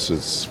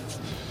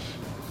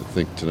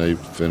think tonight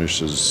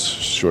finishes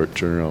short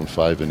turnaround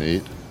 5 and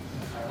 8.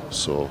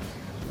 So,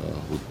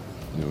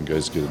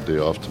 guys get a day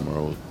off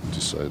tomorrow. We'll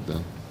decide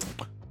then.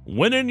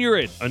 Winning, you're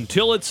in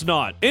until it's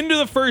not. Into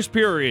the first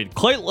period.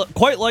 Quite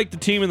like the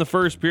team in the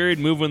first period,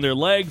 moving their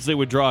legs. They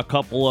would draw a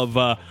couple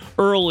of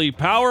early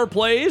power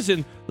plays,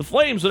 and the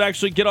Flames would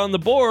actually get on the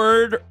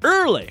board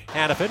early.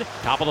 Hanifin,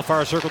 top of the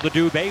far circle to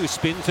Dubé, who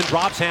spins and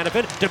drops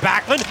Hanifin to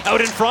Backlund,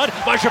 out in front.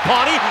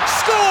 Mangiapane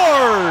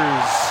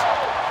scores!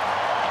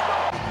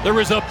 There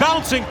was a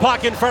bouncing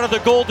puck in front of the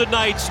Golden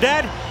Knights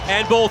net,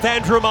 and both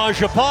Andrew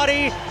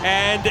Mangiapane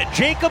and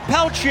Jacob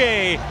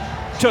Pelche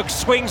took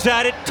swings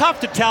at it.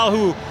 Tough to tell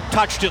who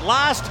touched it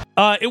last.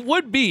 It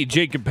would be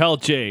Jacob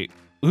Pelche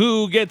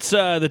who gets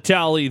the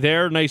tally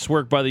there. Nice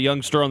work by the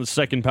youngster on the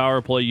second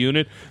power play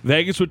unit.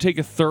 Vegas would take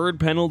a third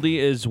penalty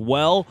as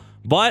well,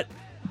 but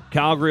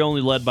Calgary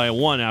only led by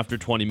 1 after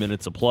 20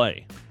 minutes of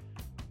play.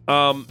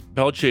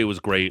 Pelche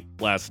was great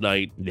last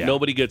night. Yeah.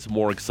 Nobody gets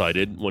more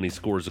excited when he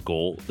scores a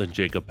goal than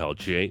Jacob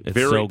Pelche. It's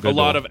so good, a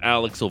lot though. of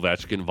Alex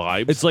Ovechkin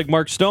vibes. It's like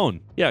Mark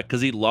Stone. Yeah,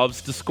 because he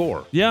loves to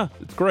score. Yeah.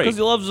 It's great. Because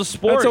he loves the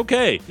sport. That's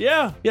okay.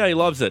 Yeah. Yeah, he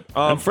loves it.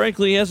 And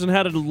frankly, he hasn't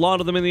had a lot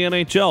of them in the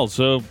NHL,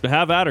 so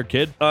have at her,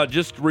 kid.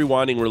 Just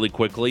rewinding really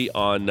quickly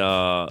on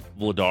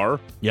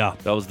Vladar. Yeah.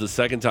 That was the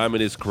second time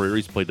in his career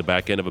he's played the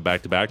back end of a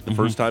back-to-back. The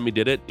first time he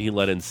did it, he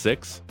let in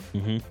 6.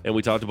 And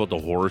we talked about the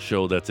horror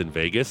show that's in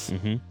Vegas.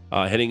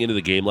 Heading into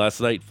the game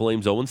last night,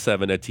 Flames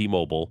 0-7 at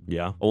T-Mobile.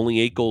 Yeah. Only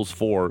 8 goals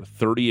for,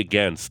 30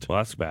 against. Well,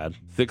 that's bad.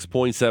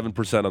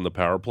 6.7% on the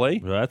power play.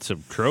 That's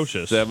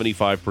atrocious.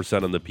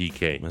 75% on the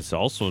PK. That's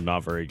also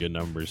not very good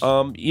numbers.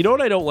 You know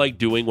what I don't like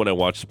doing when I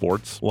watch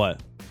sports?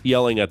 What?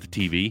 Yelling at the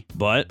TV.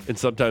 But? And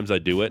sometimes I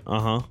do it.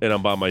 Uh-huh. And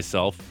I'm by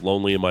myself,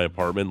 lonely in my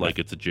apartment like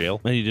it's a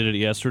jail. And you did it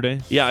yesterday?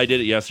 Yeah, I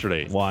did it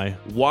yesterday. Why?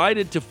 Why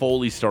did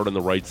Toffoli start on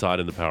the right side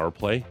in the power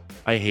play?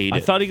 I hate it. I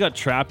thought he got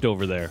trapped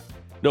over there.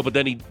 No, but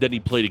then he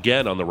played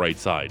again on the right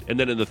side. And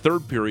then in the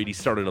third period, he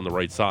started on the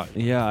right side.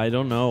 Yeah, I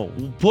don't know.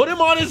 Put him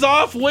on his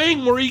off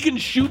wing where he can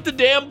shoot the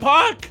damn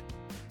puck.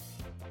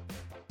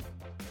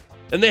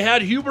 And they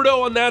had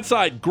Huberdeau on that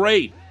side.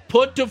 Great.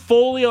 Put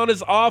Toffoli on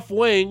his off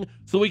wing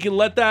so we can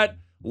let that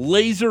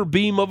laser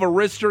beam of a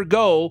wrister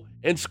go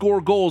and score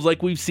goals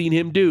like we've seen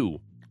him do.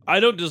 I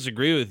don't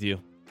disagree with you.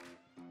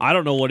 I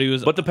don't know what he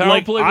was. But the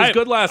power play was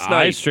good last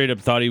night. I straight up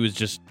thought he was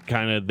just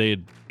they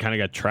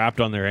got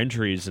trapped on their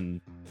entries and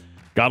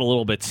got a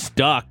little bit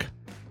stuck.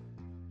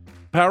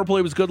 Power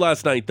play was good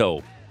last night,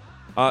 though.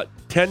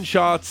 10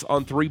 shots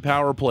on 3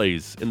 power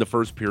plays in the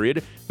first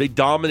period. They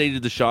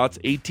dominated the shots,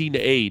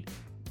 18-8.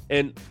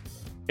 And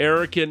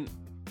Eric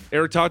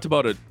talked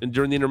about it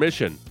during the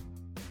intermission.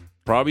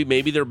 Probably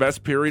maybe their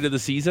best period of the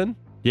season.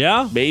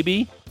 Yeah.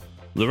 Maybe.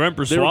 Laurent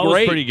Brossoit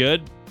was pretty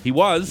good. He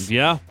was.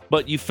 Yeah.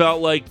 But you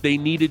felt like they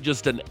needed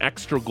just an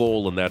extra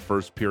goal in that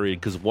first period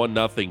because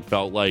 1-0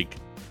 felt like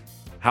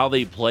how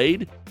they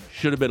played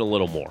should have been a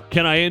little more.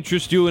 Can I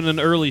interest you in an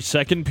early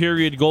second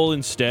period goal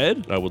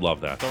instead? I would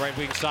love that. The right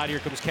wing side, here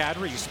comes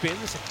Kadri. He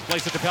spins,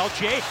 plays it to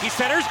Pelche. He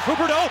centers.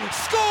 Huberdeau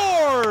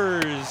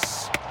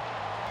scores!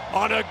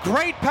 On a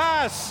great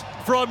pass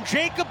from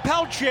Jacob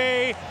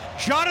Pelche,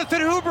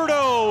 Jonathan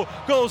Huberdeau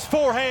goes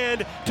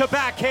forehand to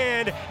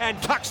backhand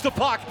and tucks the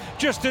puck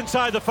just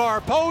inside the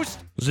far post.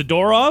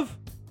 Zadorov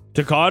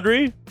to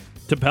Kadri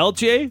to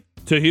Pelche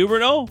to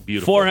Huberdeau.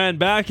 Beautiful. Forehand,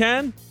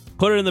 backhand.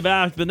 Put it in the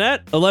back of the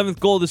net.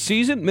 11th goal of the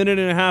season. Minute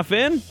and a half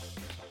in.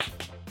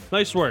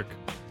 Nice work.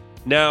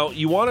 Now,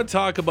 you want to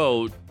talk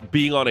about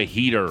being on a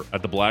heater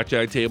at the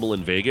blackjack table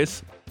in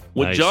Vegas?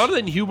 When Nice.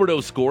 Jonathan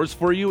Huberdeau scores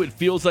for you, it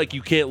feels like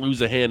you can't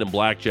lose a hand in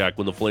blackjack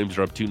when the Flames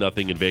are up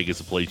 2-0 in Vegas,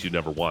 a place you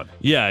never won.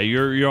 Yeah,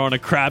 you're on a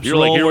craps You're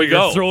roll like, here where we you're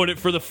go. throwing it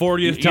for the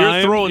 40th time.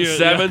 You're throwing Yeah,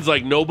 sevens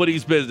like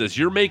nobody's business.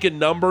 You're making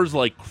numbers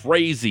like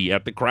crazy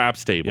at the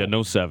craps table. Yeah,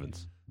 no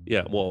sevens.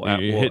 Yeah, well, You're well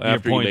hitting your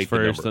after you points make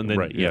first, the number. and then-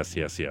 right. yeah.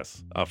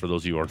 Yes. For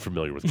those of you who aren't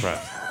familiar with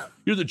craps,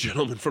 you're the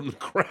gentleman from the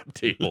crap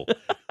table.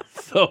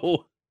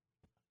 So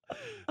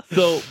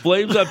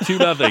Flames up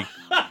 2-0.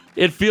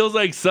 It feels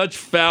like such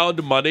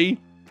found money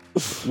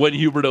when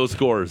Huberdeau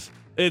scores,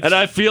 and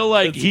I feel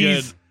like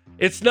good.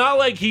 It's not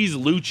like he's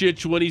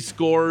Lucic when he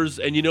scores,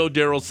 and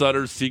Daryl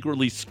Sutter's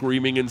secretly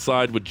screaming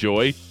inside with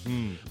joy.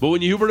 But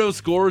when Huberdeau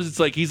scores, it's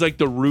like he's like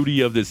the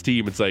Rudy of this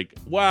team. It's like,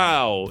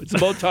 wow, it's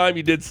about time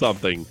you did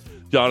something,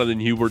 Jonathan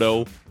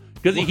Huberdeau,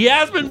 because he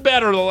has been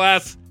better the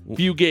last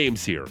few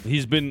games here.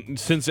 He's been,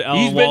 since He's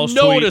Alan been Walsh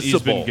noticeable. tweet,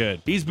 he's been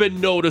good. He's been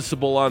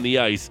noticeable on the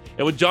ice.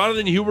 And when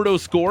Jonathan Huberdeau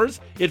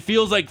scores, it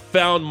feels like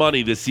found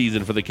money this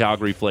season for the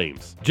Calgary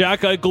Flames.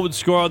 Jack Eichel would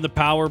score on the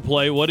power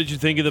play. What did you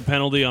think of the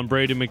penalty on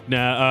Brady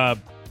McNabb?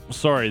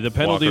 sorry, the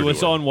penalty Walker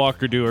was Duehr. on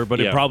Walker Duehr, but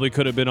Yeah. it probably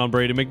could have been on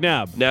Brady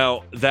McNabb.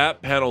 Now,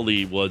 that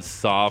penalty was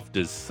soft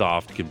as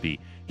soft can be.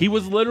 He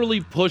was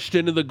literally pushed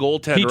into the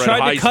goaltender He at tried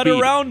high to cut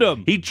speed. around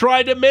him. He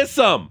tried to miss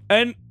him.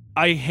 And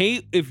I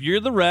hate if you're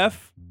the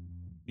ref,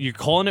 you're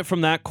calling it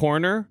from that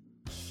corner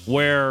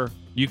where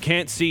you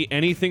can't see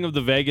anything of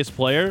the Vegas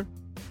player.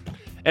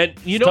 And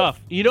you It's know, tough.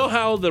 you know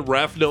how the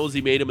ref knows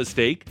he made a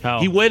mistake? How?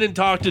 He went and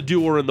talked to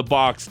Duehr in the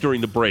box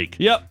during the break.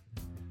 Yep.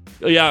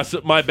 Yeah, so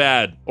my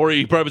bad. Or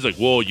he probably was like,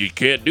 well, you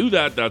can't do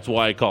that. That's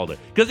why I called it.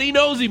 Because he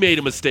knows he made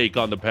a mistake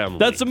on the penalty.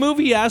 That's a move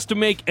he has to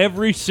make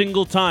every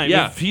single time.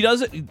 Yeah. If he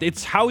does it,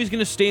 it's how he's going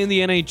to stay in the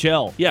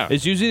NHL. Yeah.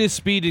 Is using his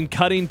speed and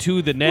cutting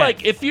to the net.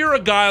 Like, if you're a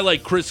guy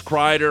like Chris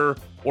Kreider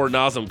or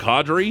Nazem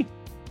Kadri,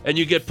 and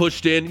you get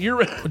pushed in,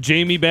 you're...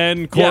 Jamie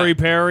Benn, Corey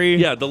Perry.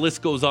 Yeah, the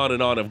list goes on and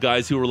on of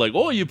guys who are like,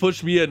 oh, you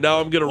pushed me in. Now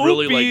I'm going to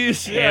really,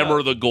 Oopies.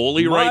 hammer the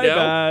goalie My right now.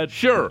 bad.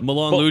 Sure.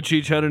 Milan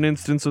Lucic had an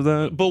instance of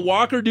that. But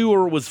Walker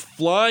Duehr was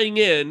flying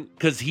in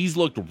because he's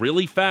looked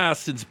really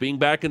fast since being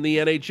back in the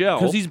NHL.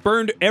 Because he's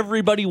burned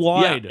everybody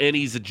wide. Yeah, and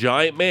he's a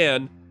giant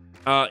man.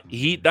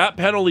 That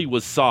penalty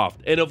was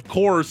soft. And of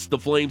course, the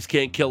Flames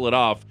can't kill it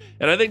off.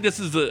 And I think this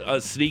is a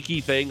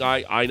sneaky thing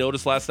I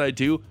noticed last night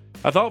too.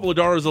 I thought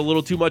Vladar was a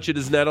little too much at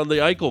his net on the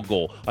Eichel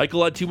goal.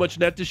 Eichel had too much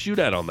net to shoot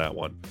at on that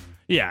one.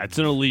 Yeah, it's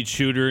an elite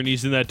shooter, and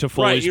he's in that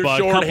Toffoli Right, you're spot.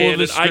 Couple of shorthanded.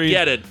 his I screens.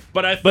 get it.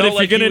 But I But felt if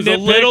like you're he gonna was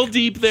a nitpick- little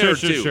deep there,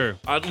 Sure, too. sure.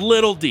 A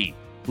little deep.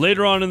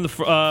 Later on in the,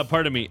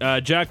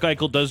 Jack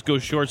Eichel does go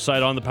short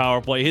side on the power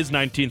play, his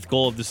 19th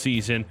goal of the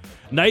season.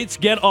 Knights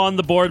get on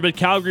the board, but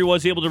Calgary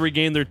was able to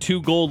regain their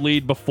 2-goal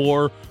lead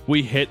before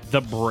we hit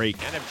the break.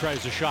 Tanev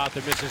tries a shot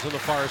that misses on the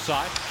far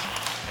side.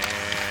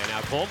 And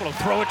now Coleman will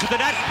throw it to the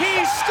net.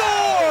 He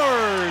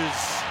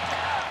scores!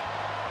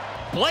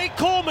 Blake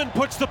Coleman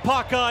puts the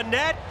puck on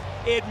net.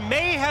 It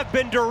may have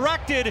been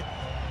directed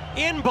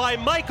in by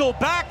Michael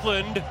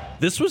Backlund.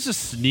 This was a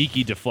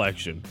sneaky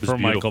deflection was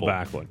from Michael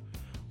beautiful. Backlund.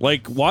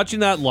 Like, watching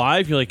that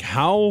live, you're like,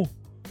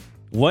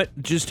 what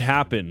just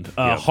happened?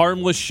 A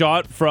harmless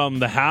shot from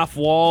the half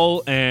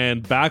wall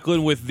and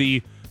Backlund with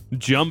the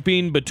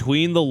jumping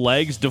between the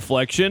legs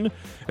deflection.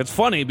 It's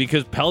funny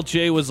because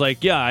Pelche was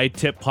like, yeah, I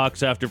tip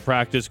pucks after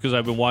practice because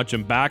I've been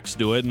watching backs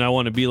do it and I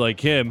want to be like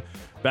him.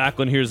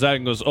 Backlund hears that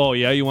and goes, oh,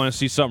 yeah, you want to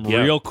see something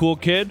real cool,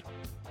 kid?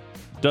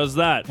 Does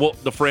that. Well,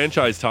 the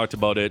franchise talked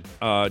about it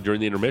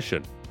during the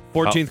intermission.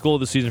 14th goal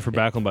of the season for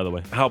Backlund, by the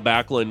way. How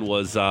Backlund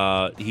was,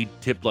 he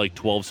tipped like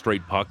 12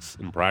 straight pucks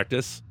in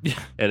practice,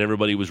 and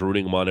everybody was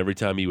rooting him on every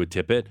time he would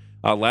tip it.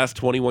 Last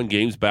 21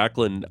 games,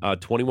 Backlund,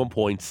 21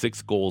 points,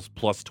 6 goals,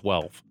 plus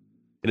 12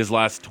 in his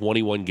last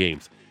 21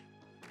 games.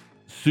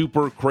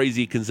 Super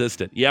crazy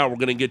consistent. Yeah, we're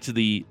going to get to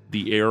the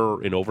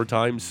error in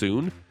overtime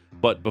soon,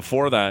 but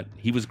before that,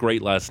 he was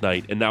great last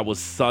night, and that was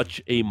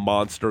such a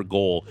monster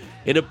goal.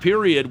 In a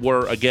period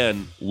where,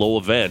 again, low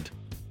event,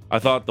 I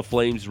thought the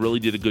Flames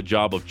really did a good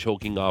job of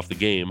choking off the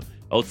game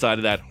outside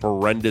of that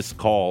horrendous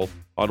call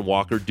on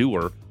Walker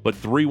Duehr. But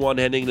 3-1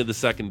 heading into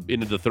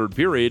the third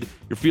period,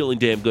 you're feeling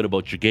damn good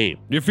about your game.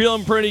 You're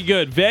feeling pretty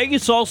good.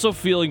 Vegas also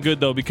feeling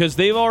good, though, because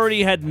they've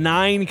already had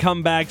 9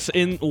 comebacks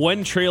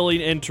when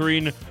trailing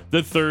entering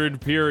the third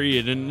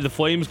period. And the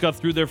Flames got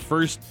through their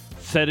first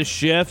set of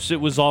shifts.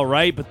 It was all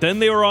right, but then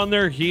they were on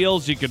their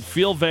heels. You could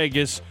feel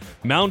Vegas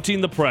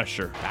mounting the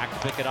pressure. Back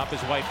to pick it up is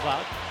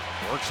Whitecloud.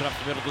 Works it up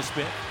the middle to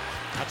Smith.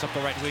 Cuts up the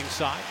right wing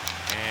side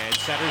and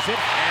centers it,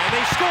 and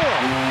they score.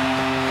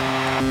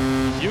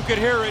 You could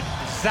hear it.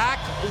 Zach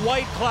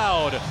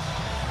Whitecloud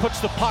puts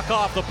the puck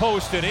off the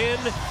post and in.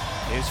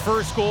 His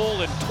first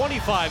goal in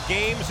 25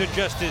 games and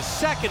just his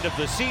second of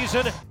the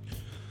season.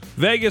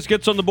 Vegas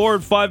gets on the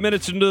board 5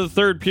 minutes into the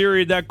third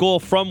period. That goal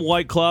from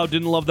Whitecloud.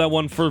 Didn't love that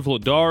one for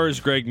Vladar, as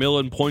Greg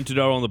Millen pointed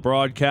out on the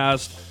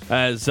broadcast,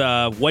 as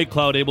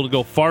Whitecloud able to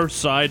go far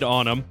side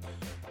on him.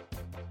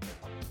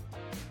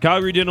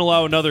 Calgary didn't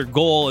allow another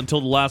goal until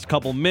the last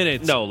couple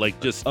minutes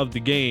of the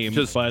game.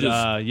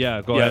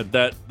 Go ahead.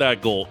 That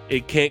goal,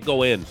 it can't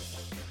go in.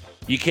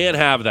 You can't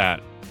have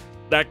that.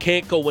 That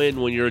can't go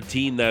in when you're a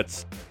team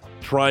that's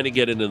trying to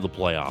get into the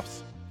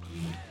playoffs.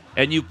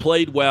 And you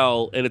played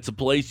well, and it's a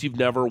place you've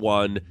never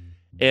won.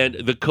 And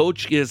the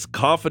coach has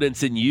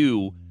confidence in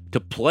you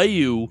to play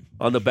you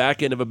on the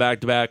back end of a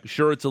back-to-back.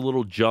 Sure, it's a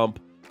little jump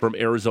from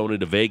Arizona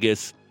to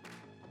Vegas,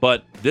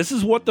 but this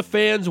is what the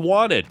fans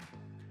wanted.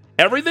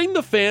 Everything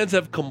the fans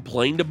have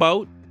complained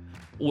about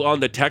on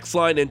the text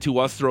line and to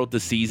us throughout the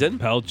season,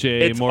 Pelche,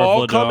 it's more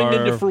all Vladar. coming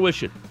into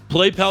fruition.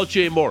 Play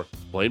Pelche more.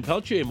 Playing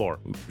Pelche more.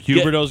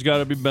 Huberdeau's got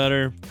to be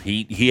better.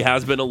 He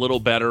has been a little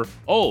better.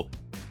 Oh,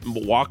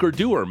 Walker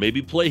Duehr,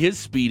 maybe play his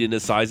speed and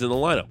his size in the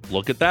lineup.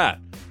 Look at that.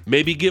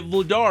 Maybe give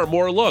Vladar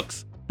more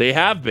looks. They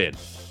have been.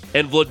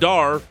 And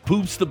Vladar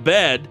poops the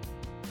bed.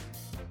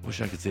 Wish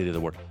I could say the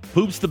other word.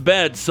 Poops the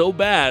bed so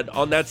bad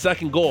on that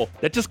second goal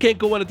that just can't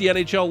go in at the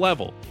NHL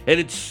level. And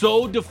it's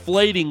so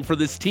deflating for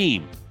this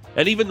team.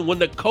 And even when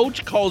the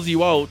coach calls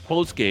you out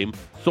post-game,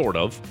 sort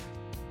of,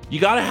 you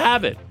got to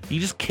have it. You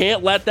just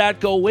can't let that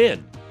go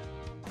in.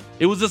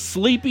 It was a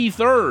sleepy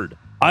third.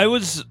 I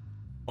was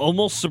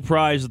almost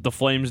surprised that the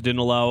Flames didn't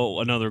allow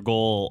another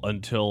goal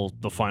until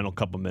the final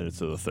couple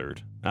minutes of the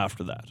third.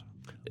 After that,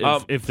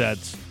 if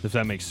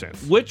that makes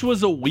sense. Which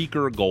was a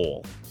weaker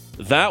goal?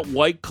 That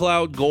White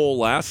Cloud goal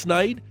last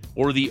night,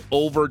 or the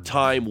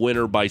overtime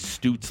winner by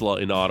Stützle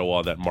in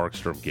Ottawa that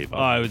Markstrom gave up?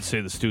 I would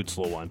say the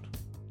Stützle one.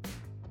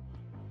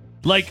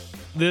 Like,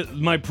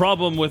 my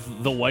problem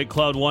with the White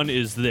Cloud one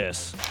is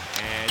this.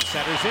 And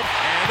centers it.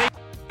 And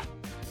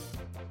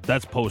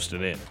that's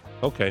posted in.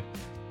 Okay.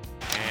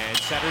 And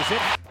centers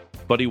it.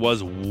 But he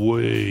was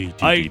way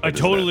too deep. I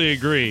totally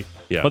agree.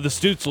 Yeah. But the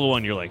Stützle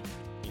one, you're like...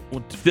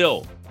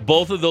 Still,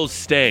 both of those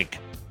stank.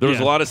 There was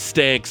a lot of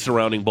stank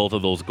surrounding both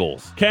of those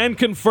goals. Can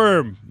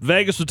confirm.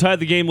 Vegas would tie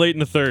the game late in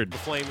the third. The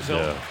Flames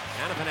zone.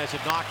 Hanifin has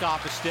it knocked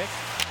off the stick.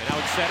 And now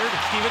it's centered.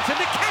 Stevenson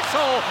to Kessel.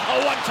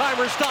 A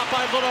one-timer stop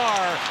by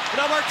Vladar.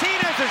 Now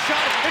Martinez a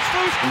shot. It's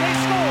loose. They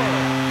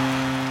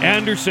score.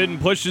 Anderson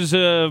pushes,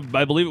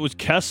 I believe it was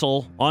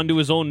Kessel, onto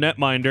his own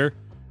netminder.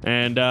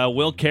 And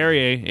Will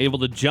Carrier able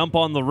to jump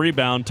on the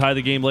rebound, tie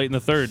the game late in the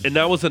third. And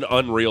that was an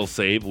unreal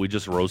save. We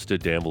just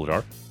roasted Dan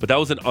Vladar. But that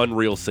was an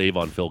unreal save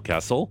on Phil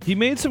Kessel. He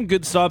made some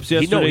good stops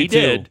yesterday, he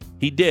too.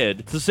 He did.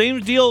 It's the same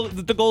deal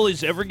that the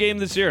goalies every game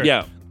this year.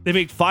 Yeah. They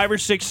make 5 or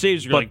 6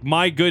 saves. You're like,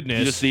 my goodness.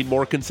 You just need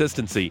more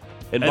consistency.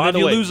 And by then the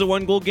you way, lose a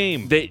 1-goal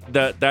game.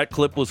 That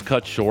clip was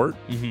cut short.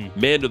 Mm-hmm.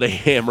 Man, do they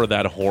hammer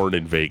that horn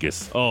in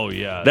Vegas. Oh,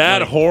 yeah.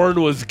 That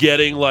horn was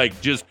getting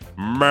just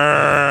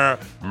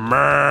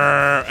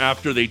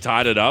after they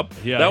tied it up.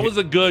 Yeah, that was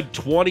a good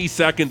 20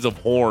 seconds of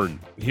horn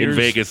in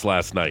Vegas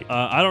last night.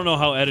 I don't know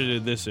how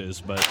edited this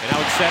is, but... And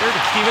now it's centered.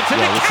 Stevenson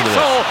to Kessel.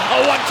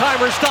 A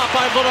one-timer stop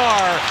by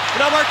Vladar.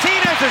 Now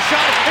Martinez a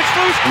shot. It's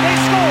loose. They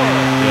score.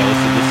 Yeah,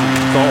 listen.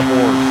 It's all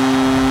horn.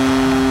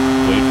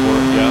 Wait for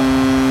it. Yeah.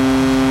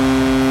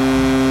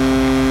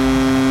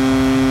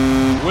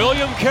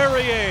 William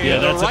Carrier Yeah,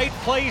 in the right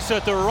place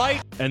at the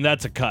right. And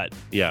that's a cut.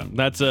 Yeah.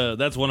 That's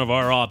one of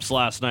our ops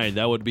last night.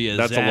 That would be a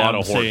That's Zam a lot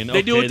of horn. saying,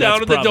 They do it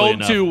down in the dome,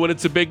 too, when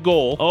it's a big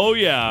goal. Oh,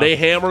 yeah. They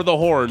hammer the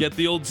horn. Get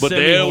the old But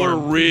they were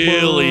semi-horn.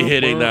 really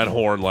hitting that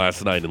horn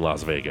last night in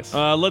Las Vegas.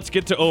 Let's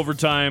get to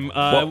overtime.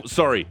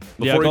 Sorry.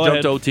 Yeah, Before we go jump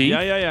ahead. to OT.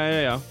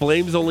 Yeah.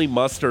 Flames only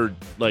mustered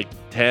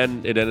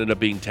 10. It ended up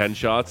being 10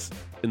 shots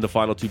in the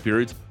final 2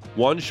 periods.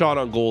 1 shot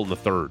on goal in the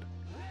third.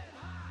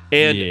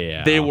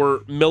 And they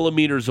were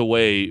millimeters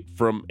away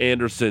from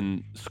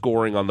Anderson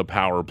scoring on the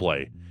power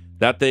play.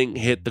 That thing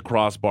hit the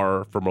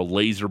crossbar from a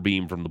laser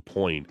beam from the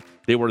point.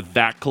 They were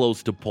that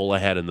close to pull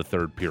ahead in the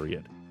third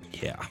period.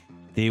 Yeah,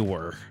 they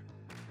were.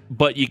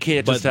 But you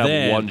can't just have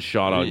then, 1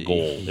 shot on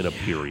goal in a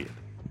period.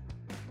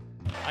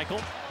 Eichel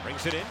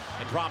brings it in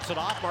and drops it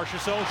off.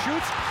 Marchessault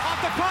shoots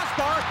off the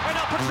crossbar, and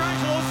now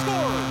Pietrangelo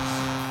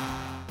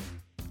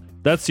scores.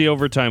 That's the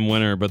overtime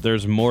winner, but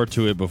there's more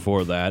to it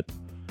before that.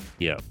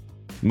 Yeah.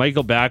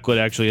 Michael Backlund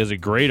actually has a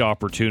great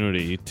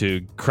opportunity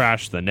to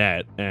crash the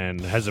net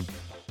and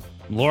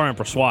Laurent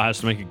Brossoit has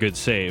to make a good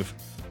save,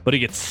 but he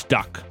gets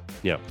stuck.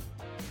 Yeah.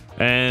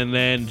 And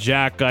then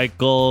Jack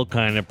Eichel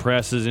kind of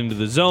presses into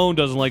the zone,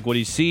 doesn't like what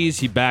he sees.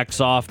 He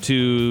backs off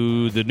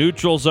to the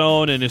neutral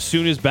zone, and as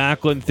soon as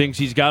Backlund thinks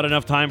he's got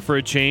enough time for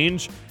a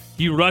change,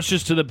 he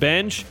rushes to the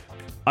bench.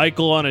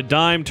 Eichel on a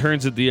dime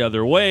turns it the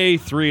other way,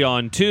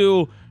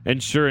 3-on-2,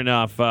 and sure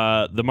enough,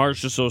 the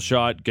Marchessault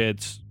shot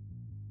gets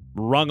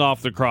rung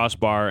off the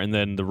crossbar, and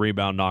then the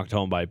rebound knocked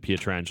home by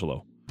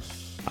Pietrangelo.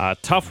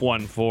 Tough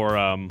one for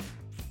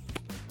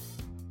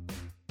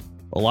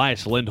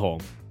Elias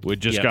Lindholm, who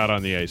just got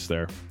on the ice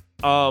there.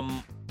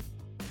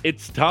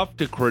 It's tough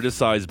to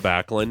criticize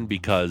Backlund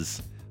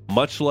because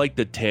much like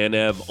the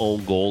Tanev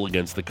own goal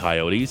against the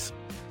Coyotes,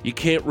 you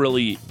can't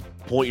really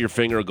point your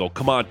finger and go,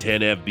 come on,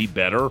 Tanev, be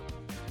better.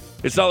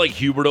 It's not like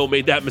Huberdeau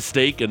made that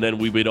mistake and then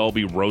we would all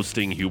be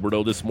roasting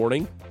Huberdeau this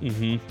morning.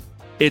 Mm-hmm.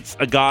 It's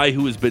a guy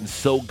who has been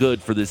so good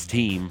for this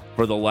team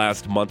for the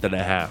last month and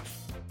a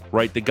half,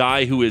 right? The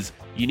guy who is,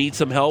 you need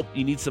some help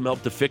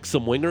to fix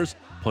some wingers,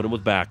 put him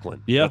with Backlund.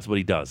 Yeah. That's what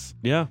he does.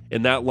 Yeah.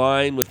 And that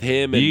line with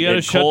him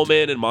and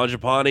Coleman and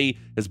Mangiapane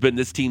has been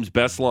this team's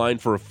best line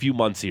for a few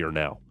months here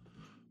now.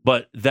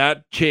 But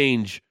that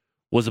change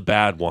was a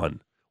bad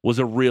one, was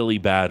a really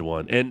bad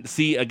one. And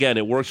see, again,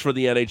 it works for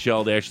the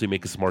NHL. They actually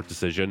make a smart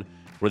decision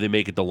where they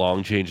make it the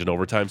long change in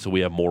overtime, so we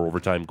have more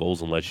overtime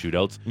goals and less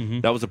shootouts.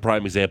 Mm-hmm. That was a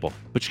prime example.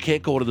 But you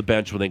can't go to the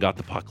bench when they got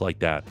the puck like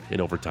that in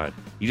overtime.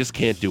 You just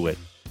can't do it.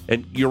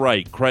 And you're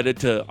right, credit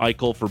to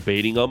Eichel for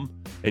baiting him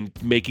and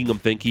making him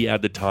think he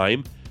had the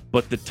time.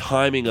 But the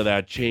timing of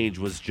that change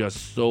was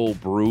just so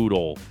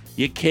brutal.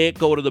 You can't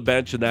go to the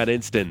bench in that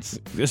instance.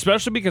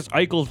 Especially because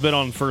Eichel's been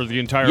on for the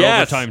entire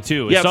overtime,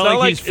 too. It's not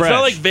like he's fresh. It's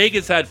not like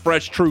Vegas had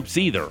fresh troops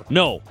either.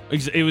 No.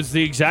 It was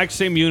the exact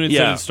same units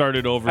that had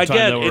started overtime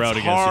that were out against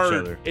each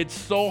other. It's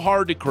so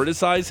hard to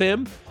criticize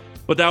him,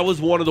 but that was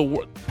one of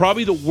the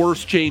probably the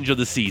worst change of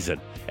the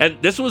season.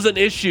 And this was an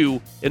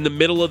issue in the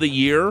middle of the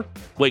year.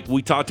 Like,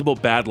 we talked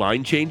about bad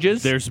line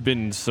changes. There's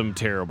been some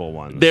terrible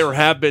ones. There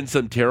have been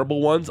some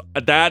terrible ones.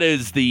 That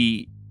is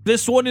the...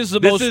 This one is the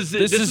this most... Is,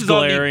 this is on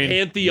glaring. the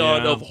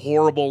pantheon of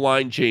horrible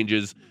line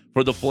changes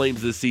for the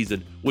Flames this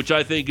season, which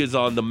I think is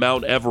on the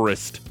Mount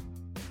Everest,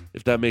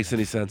 if that makes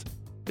any sense.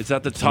 It's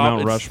at the top.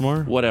 Mount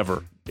Rushmore?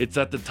 Whatever. It's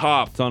at the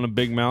top. It's on a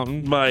big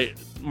mountain. My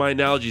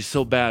analogy is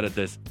so bad at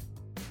this.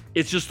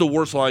 It's just the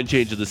worst line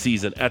change of the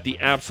season at the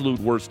absolute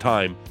worst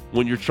time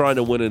when you're trying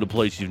to win in a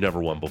place you've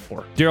never won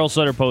before. Daryl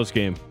Sutter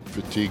post-game.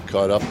 Fatigue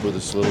caught up with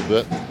us a little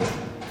bit.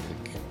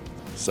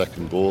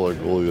 Second goal, our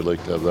goalie would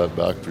like to have that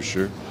back for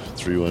sure.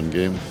 3-1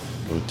 game.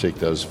 I would take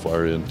that as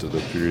far into the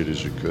period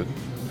as you could.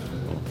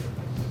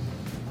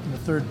 In the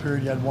third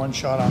period, you had one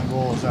shot on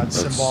goal. Is that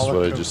That's symbolic?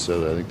 what I just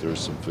said. I think there was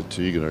some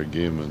fatigue in our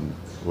game, and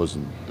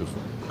wasn't. If,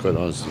 quite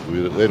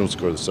honestly, if they don't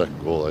score the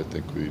second goal, I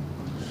think we're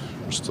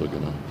still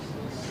gonna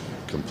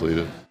complete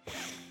it.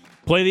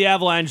 Play the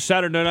Avalanche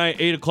Saturday night,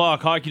 8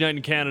 o'clock, Hockey Night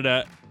in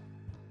Canada.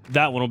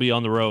 That one will be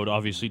on the road,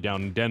 obviously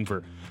down in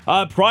Denver.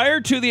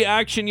 Prior to the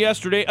action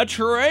yesterday, a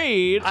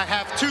trade. I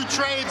have 2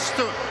 trades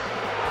to.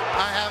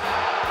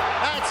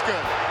 That's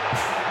good.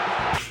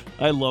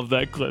 I love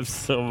that clip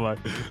so much.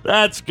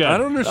 That's good. I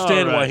don't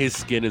understand All right. why his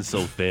skin is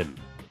so thin.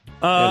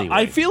 Anyway.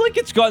 I feel like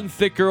it's gotten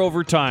thicker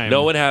over time.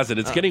 No, it hasn't.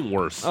 It's getting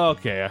worse.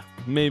 Okay,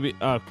 maybe.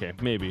 Okay,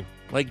 maybe.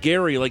 Like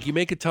Gary, like you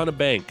make a ton of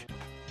bank.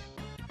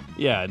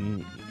 Yeah.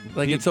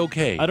 Like it's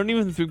okay. I don't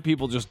even think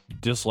people just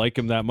dislike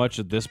him that much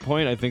at this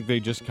point. I think they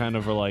just kind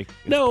of are like,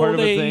 it's No, part of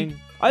they- a thing.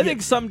 I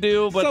think some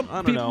do, but Some I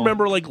don't people know.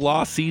 remember like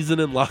lost season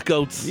and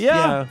lockouts.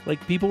 Yeah.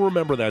 Like people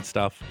remember that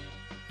stuff.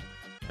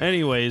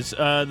 Anyways,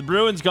 the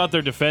Bruins got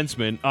their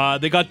defenseman.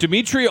 They got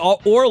Dmitry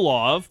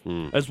Orlov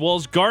as well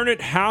as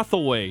Garnet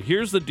Hathaway.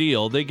 Here's the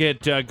deal. They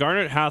get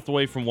Garnet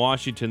Hathaway from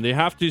Washington. They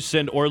have to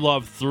send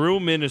Orlov through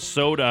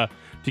Minnesota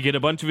to get a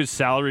bunch of his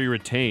salary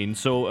retained.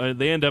 So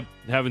they end up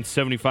having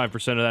 75%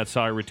 of that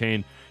salary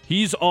retained.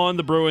 He's on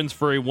the Bruins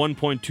for a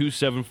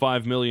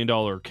 $1.275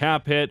 million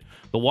cap hit.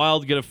 The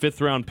Wild get a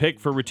 5th-round pick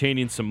for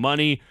retaining some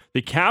money.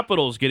 The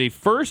Capitals get a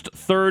 1st,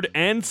 3rd,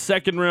 and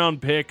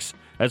 2nd-round picks,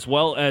 as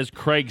well as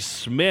Craig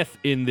Smith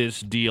in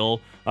this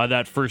deal.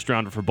 That first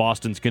rounder for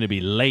Boston's going to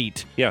be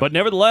late. Yeah. But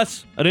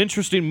nevertheless, an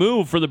interesting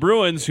move for the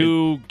Bruins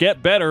who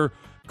get better.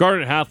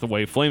 Garnet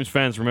Hathaway, Flames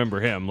fans remember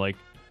him. Like,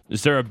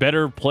 is there a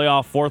better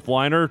playoff 4th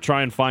liner?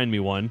 Try and find me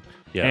one.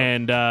 Yeah.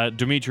 And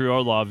Dmitry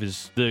Orlov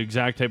is the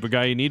exact type of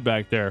guy you need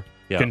back there.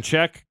 Yeah. Can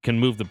check, can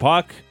move the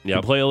puck, Yep.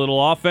 can play a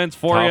little offense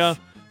for Tough.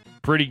 you.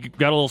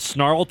 Got a little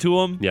snarl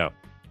to him. Yeah.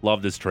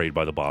 Love this trade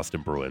by the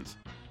Boston Bruins.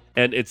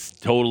 And it's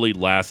totally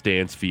last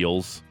dance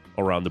feels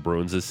around the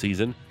Bruins this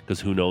season because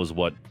who knows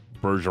what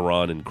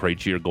Bergeron and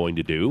Krejci are going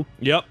to do.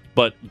 Yep.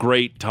 But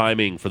great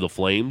timing for the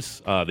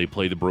Flames. They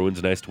play the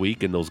Bruins next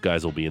week, and those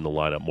guys will be in the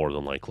lineup more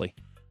than likely.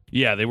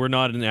 Yeah, they were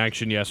not in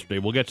action yesterday.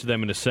 We'll get to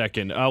them in a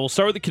second. We'll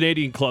start with the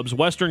Canadian clubs.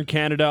 Western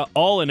Canada,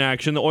 all in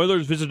action. The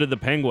Oilers visited the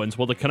Penguins,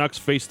 while the Canucks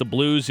faced the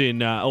Blues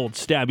in old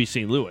Stabby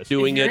St. Louis. If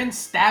you're in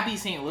Stabby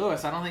St.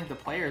 Louis, I don't think the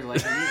players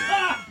like it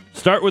either.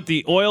 Start with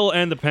the Oil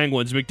and the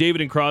Penguins.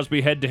 McDavid and Crosby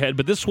head-to-head,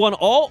 but this one,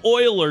 all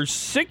Oilers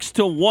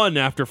 6-1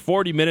 after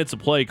 40 minutes of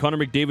play. Connor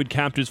McDavid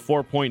capped his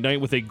 4-point night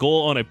with a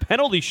goal on a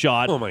penalty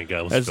shot. Oh my God,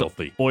 it was as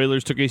filthy. The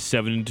Oilers took a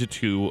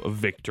 7-2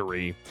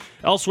 victory.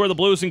 Elsewhere, the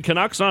Blues and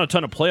Canucks, not a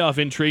ton of playoff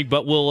intrigue,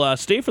 but we'll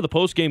stay for the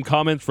post-game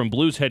comments from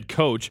Blues head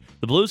coach.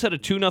 The Blues had a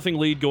 2-0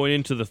 lead going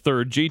into the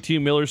third.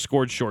 JT Miller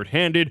scored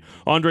shorthanded.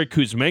 Andrei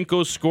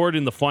Kuzmenko scored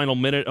in the final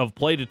minute of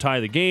play to tie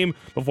the game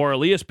before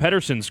Elias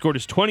Pettersson scored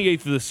his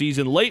 28th of the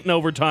season late in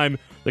overtime.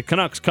 The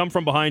Canucks come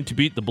from behind to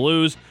beat the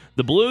Blues.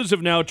 The Blues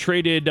have now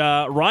traded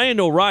Ryan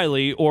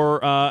O'Reilly,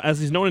 or as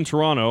he's known in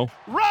Toronto,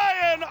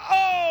 Ryan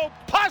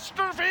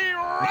O'Postrophe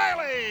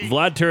Riley.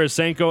 Vlad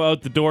Tarasenko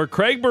out the door.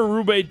 Craig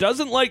Berube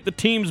doesn't like the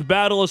team's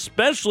battle,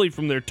 especially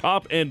from their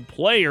top-end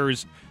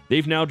players.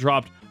 They've now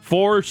dropped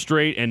 4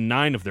 straight and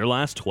 9 of their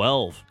last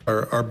 12.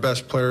 Our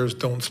best players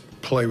don't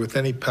play with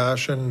any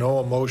passion,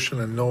 no emotion,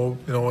 and no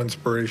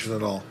inspiration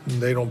at all.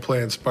 They don't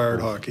play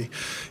inspired hockey.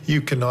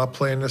 You cannot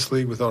play in this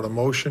league without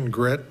emotion,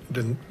 grit,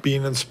 and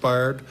being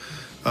inspired.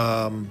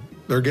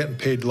 They're getting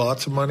paid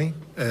lots of money,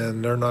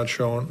 and they're not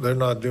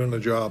doing the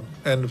job.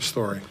 End of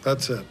story.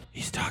 That's it.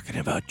 He's talking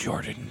about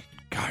Jordan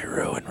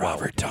Kyrou and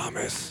Robert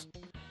Thomas.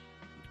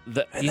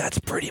 That's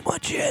pretty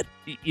much it.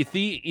 You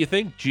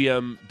think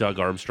GM Doug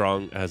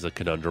Armstrong has a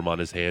conundrum on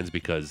his hands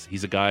because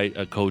he's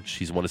a coach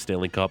he's won a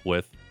Stanley Cup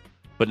with,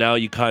 but now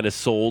you kind of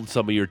sold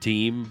some of your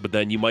team, but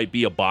then you might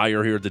be a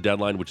buyer here at the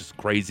deadline, which is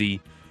crazy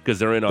because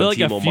they're in on like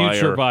Timo a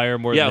future Meier. buyer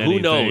more yeah, than who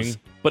anything. knows?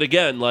 But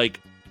again, like,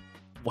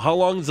 how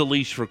long is the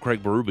leash for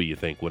Craig Berube, you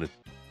think?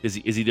 Is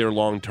he there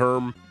long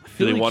term?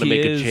 Do they like want to he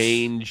make is. a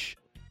change?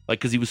 Like,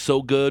 because he was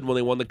so good when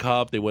they won the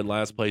Cup, they went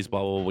last place,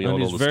 blah, blah, blah. We all And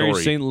know he's the very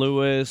story. St.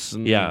 Louis.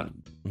 And, Yeah.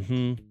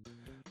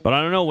 But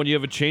I don't know, when you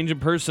have a change in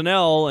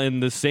personnel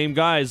and the same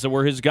guys that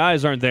were his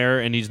guys aren't there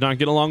and he's not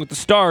getting along with the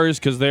Stars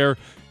because they're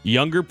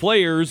younger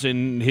players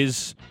and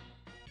his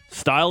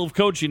style of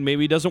coaching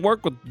maybe doesn't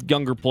work with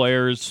younger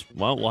players.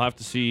 Well, we'll have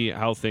to see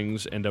how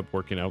things end up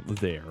working out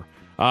there.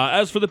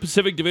 As for the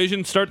Pacific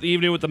Division, start the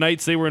evening with the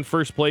Knights. They were in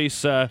first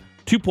place,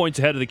 2 points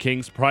ahead of the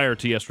Kings prior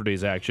to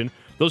yesterday's action.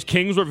 Those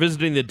Kings were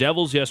visiting the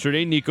Devils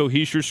yesterday. Nico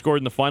Hischier scored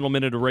in the final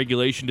minute of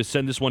regulation to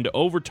send this one to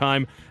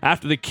overtime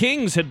after the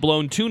Kings had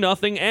blown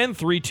 2-0 and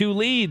 3-2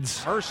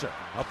 leads. Mercer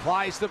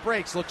applies the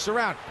brakes, looks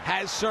around,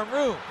 has some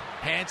room,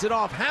 hands it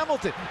off.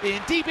 Hamilton in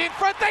deep in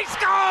front. They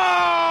score!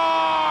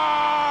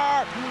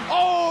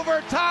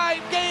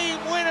 Overtime game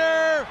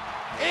winner.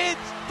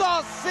 It's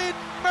Dawson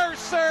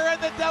Mercer,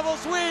 and the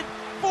Devils win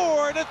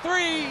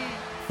 4-3.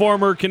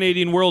 Former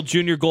Canadian World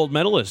Junior gold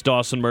medalist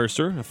Dawson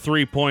Mercer, a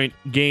 3-point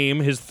game,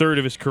 his third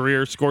of his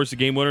career, scores the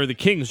game winner. The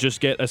Kings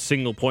just get a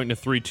single point in a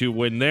 3-2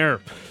 win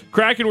there.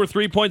 Kraken were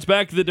 3 points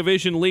back to the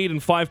division lead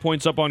and 5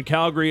 points up on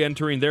Calgary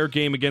entering their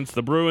game against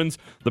the Bruins.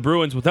 The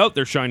Bruins without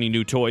their shiny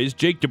new toys.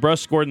 Jake DeBrusk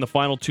scored in the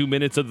final 2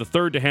 minutes of the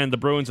third to hand the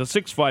Bruins a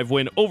 6-5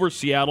 win over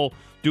Seattle,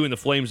 doing the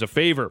Flames a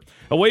favor.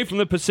 Away from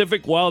the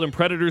Pacific, Wild and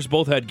Predators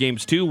both had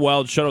games too.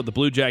 Wild shut out the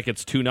Blue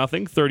Jackets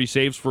 2-0. 30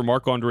 saves for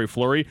Marc-Andre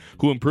Fleury,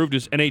 who improved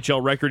his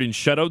NHL record in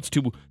shutouts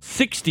to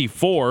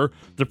 64.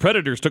 The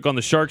Predators took on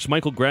the Sharks.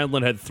 Michael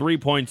Granlund had 3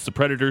 points. The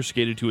Predators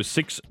skated to a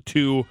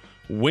 6-2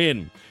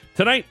 win.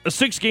 Tonight, a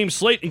 6-game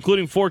slate,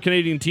 including 4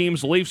 Canadian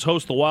teams. Leafs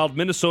host the Wild.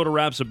 Minnesota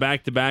wraps a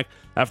back-to-back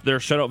after their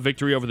shutout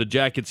victory over the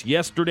Jackets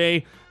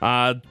yesterday.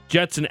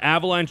 Jets and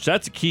Avalanche,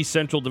 that's a key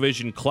Central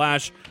Division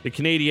clash. The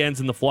Canadiens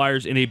and the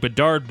Flyers in a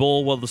Bedard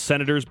Bowl, while the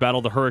Senators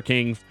battle the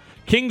Hurricanes.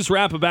 Kings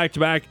wrap a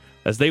back-to-back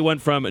as they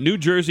went from New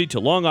Jersey to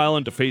Long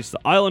Island to face the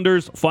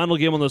Islanders. Final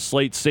game on the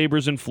slate,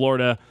 Sabres in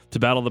Florida to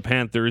battle the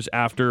Panthers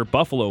after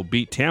Buffalo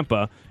beat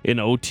Tampa in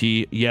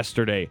OT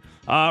yesterday.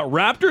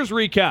 Raptors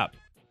recap.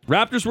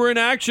 Raptors were in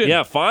action.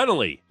 Yeah,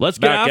 finally. Let's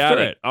get Back after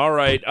at it. All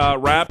right.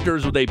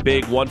 Raptors with a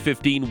big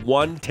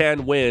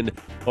 115-110 win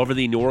over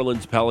the New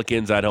Orleans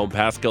Pelicans at home.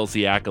 Pascal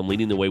Siakam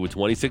leading the way with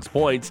 26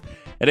 points.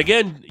 And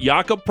again,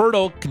 Jakob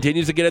Poeltl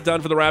continues to get it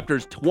done for the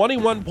Raptors.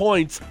 21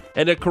 points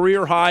and a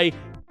career high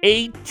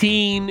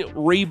 18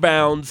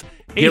 rebounds.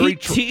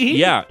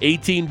 18?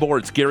 18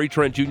 boards. Gary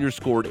Trent Jr.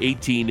 scored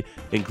 18,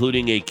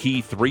 including a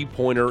key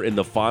three-pointer in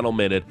the final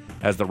minute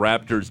as the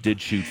Raptors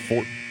did shoot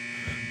 4.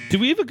 Do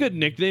we have a good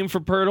nickname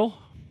for Poeltl?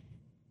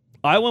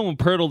 I went with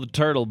Poeltl the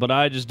Turtle, but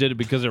I just did it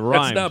because it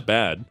rhymed. That's not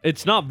bad.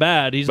 It's not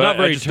bad. He's But not I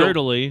very just don't-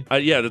 turtly.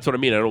 Yeah, that's what I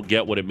mean. I don't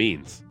get what it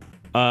means.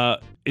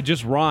 It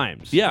just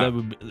rhymes. Yeah. That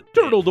would-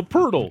 Turtle the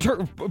Poeltl.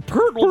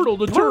 Poeltl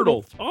the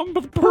Turtle. I'm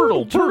the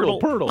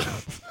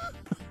Poeltl.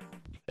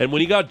 And when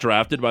he got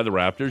drafted by the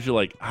Raptors, you're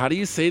like, how do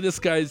you say this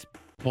guy's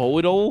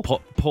Poeltl?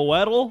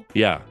 Poeltl?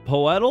 Yeah.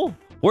 Poeltl?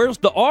 Where's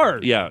the R?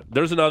 Yeah.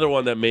 There's another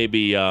one that maybe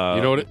You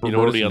know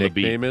what his on the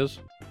beat. nickname is?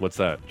 What's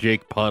that?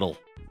 Jake Puddle.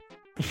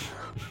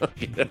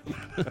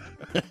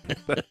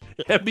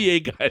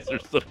 NBA guys are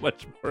so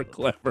much more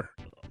clever.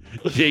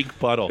 Jake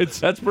Puddle.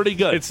 That's pretty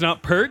good. It's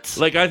not Perts?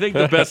 Like, I think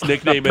the best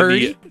nickname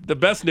Purdy? the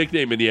best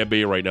nickname in the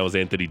NBA right now is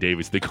Anthony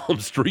Davis. They call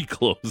him Street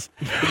Clothes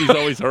because he's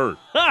always hurt.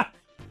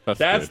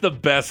 That's the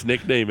best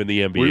nickname in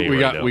the NBA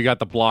right now. We got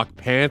the Block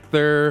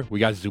Panther. We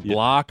got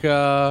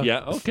Zublaka. Yeah,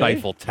 okay.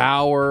 Stifle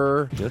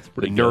Tower. That's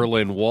pretty the good.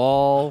 Nerlin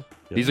Wall.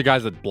 Yeah. These are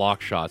guys that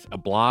block shots.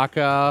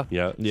 Ablaka.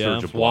 Yeah. Yeah.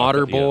 Serge Ibaka,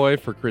 Water yeah. Boy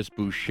for Chris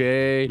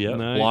Boucher. Yeah.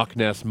 Nice. Loch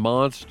Ness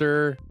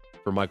Monster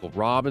for Michael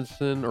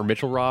Robinson, or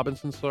Mitchell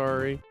Robinson,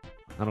 sorry.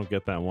 I don't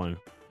get that one.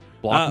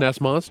 Loch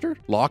Ness Monster?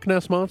 Loch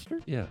Ness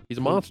Monster? Yeah. He's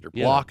a monster.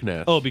 Yeah. Loch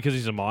Ness. Oh, because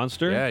he's a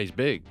monster? Yeah, he's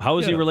big. How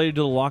is he Yeah. related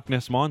to the Loch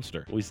Ness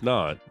Monster? Well, he's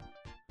not.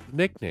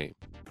 Nickname.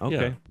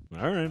 Okay.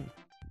 All right.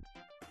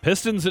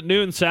 Pistons at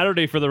noon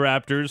Saturday for the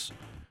Raptors.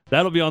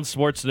 That'll be on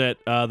Sportsnet.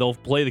 They'll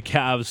play the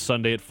Cavs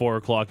Sunday at 4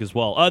 o'clock as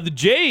well. The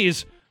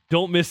Jays,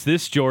 don't miss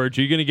this, George.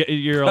 You're going to get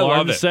your I love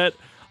alarm it. set.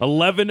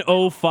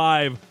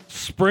 11:05.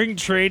 Spring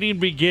training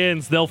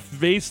begins. They'll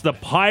face the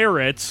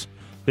Pirates.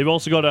 They've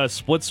also got a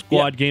split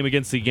squad game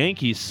against the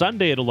Yankees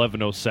Sunday at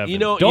 11:07.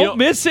 Don't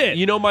miss it.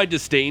 You know my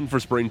disdain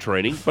for spring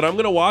training, but I'm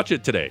going to watch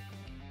it today.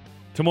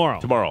 Tomorrow.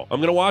 I'm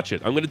going to watch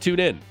it. I'm going to tune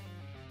in.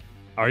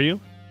 Are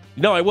you?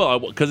 No, I will.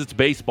 Because it's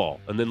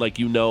baseball. And then,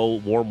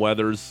 warm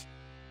weather's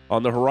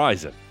on the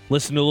horizon.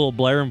 Listen to a little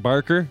Blair and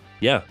Barker.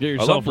 Yeah. Get I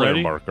yourself love Blair ready.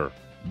 and Barker.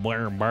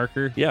 Blair and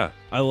Barker. Yeah.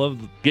 I love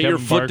Get your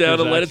Kevin foot down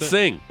Barker's and let it accent.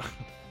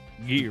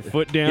 sing. Get your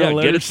foot down Yeah, and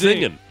let get it it sing.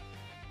 singing.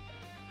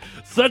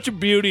 Such a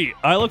beauty.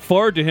 I look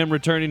forward to him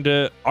returning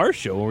to our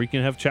show where we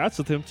can have chats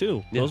with him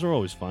too. Yeah. Those are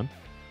always fun.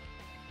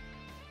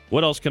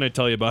 What else can I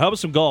tell you about? How about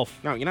some golf?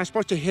 No, you're not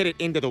supposed to hit it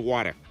into the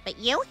water. But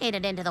you hit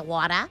it into the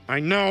water.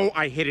 I know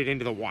I hit it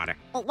into the water.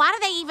 Well, why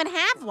do they even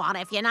have water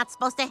if you're not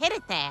supposed to hit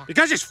it there?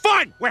 Because it's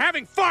fun! We're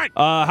having fun!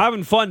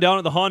 Having fun down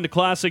at the Honda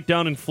Classic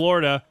down in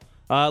Florida.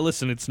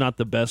 Listen, it's not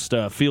the best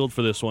field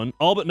for this one.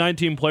 All but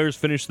 19 players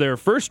finished their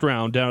first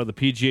round down at the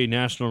PGA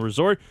National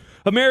Resort.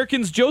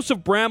 Americans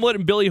Joseph Bramlett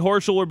and Billy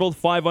Horschel were both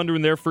 5 under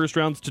in their first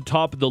rounds to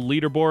top the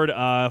leaderboard.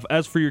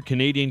 As for your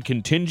Canadian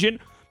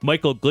contingent,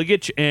 Michael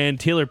Gligich and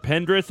Taylor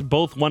Pendrith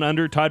both 1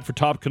 under, tied for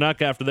top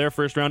Canuck after their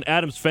first round.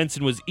 Adam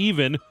Svensson was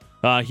even.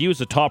 He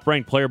was a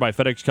top-ranked player by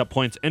FedEx Cup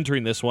points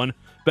entering this one.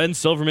 Ben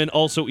Silverman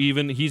also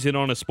even. He's in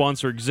on a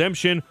sponsor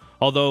exemption,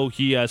 although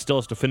he still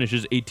has to finish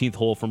his 18th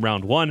hole from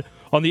round 1.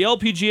 On the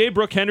LPGA,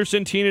 Brooke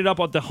Henderson teamed it up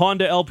at the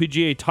Honda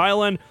LPGA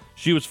Thailand.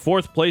 She was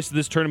 4th place at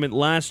this tournament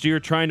last year,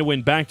 trying to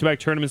win back-to-back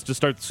tournaments to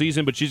start the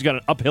season, but she's got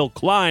an uphill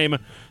climb.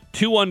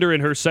 2 under in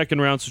her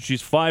second round, so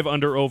she's 5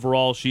 under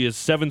overall. She is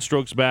 7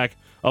 strokes back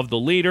of the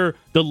leader.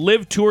 The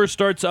Live Tour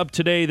starts up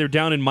today. They're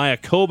down in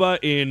Mayakoba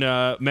in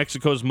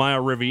Mexico's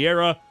Maya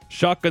Riviera.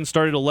 Shotgun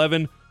started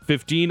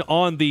 11:15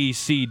 on the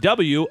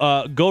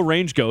CW. Go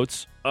Range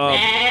Goats.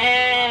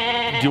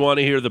 Do you want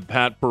to hear the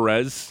Pat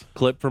Perez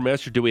clip from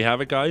yesterday? Do we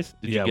have it, guys?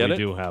 Did you get it? Yeah, we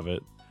do have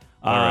it.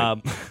 All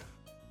right.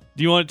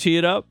 Do you want to tee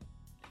it up?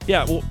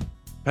 Yeah, well,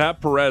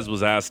 Pat Perez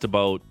was asked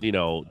about,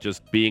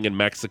 just being in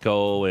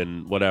Mexico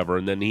and whatever,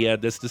 and then he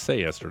had this to say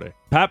yesterday.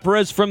 Pat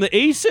Perez from the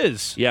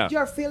Aces. Yeah.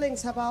 Your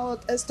feelings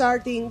about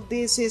starting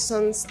this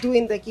season,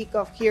 doing the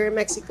kickoff here in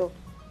Mexico?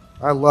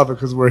 I love it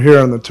because we're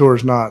here and the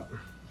tour's not.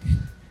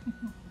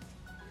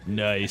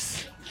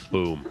 Nice.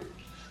 Boom.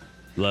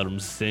 Let him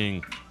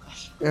sing.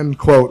 End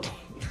quote.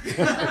 You're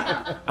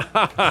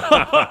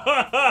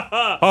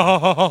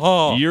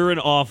an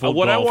awful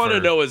What golfer. I want to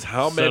know is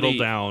Settle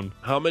down.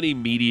 How many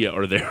media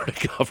are there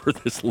to cover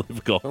this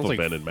live golf Sounds like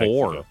event in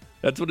 4. Mexico?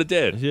 That's what it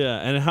did. Yeah,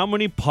 and how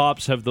many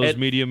pops have those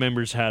media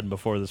members had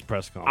before this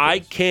press conference? I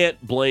can't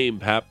blame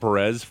Pat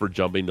Perez for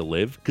jumping to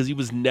live because he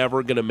was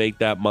never going to make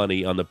that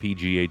money on the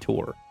PGA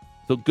Tour.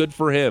 So good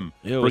for him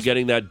for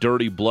getting that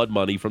dirty blood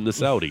money from the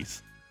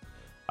Saudis.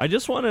 I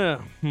just want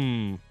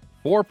to,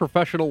 4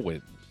 professional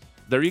wins.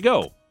 There you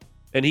go.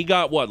 And he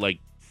got what, like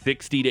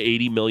 $60 to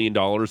 $80 million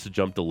to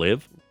jump to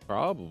live?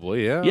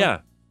 Probably, yeah. Yeah.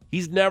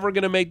 He's never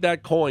going to make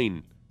that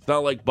coin. It's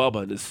not like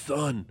Bubba and his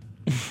son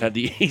had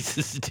the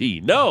Aces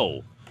tee.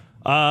 No.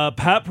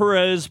 Pat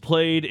Perez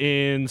played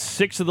in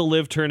 6 of the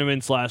live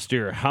tournaments last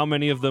year. How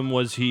many of them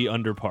was he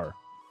under par?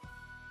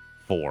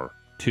 4.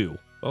 2.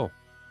 Oh.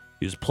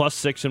 He was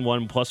 +6 in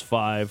one,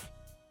 +5,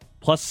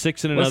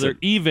 +6 in another.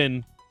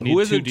 Even. Who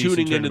isn't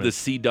tuning into the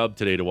C-Dub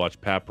today to watch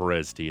Pat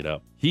Perez tee it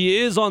up? He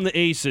is on the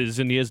Aces,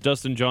 and he has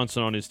Dustin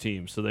Johnson on his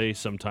team, so they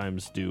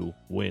sometimes do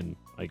win,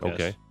 I guess.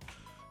 Okay.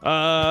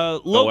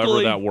 Locally,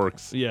 however that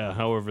works. Yeah,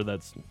 however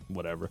that's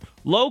whatever.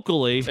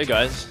 Locally. Hey,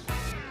 guys.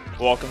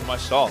 Welcome to my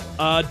stall.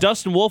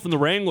 Dustin Wolf and the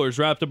Wranglers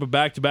wrapped up a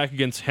back-to-back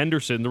against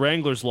Henderson. The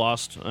Wranglers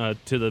lost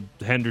to the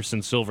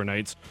Henderson Silver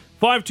Knights.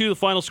 5-2 the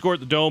final score at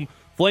the Dome.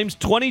 Flames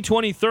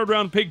 2020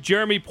 third-round pick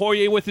Jeremy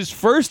Poirier with his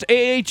first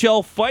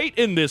AHL fight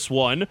in this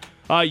one.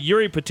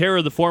 Yuri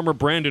Patera, the former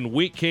Brandon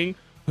Wheat King,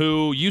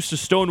 who used to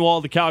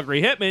stonewall the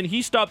Calgary Hitmen,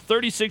 he stopped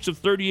 36 of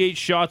 38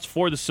 shots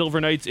for the Silver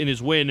Knights in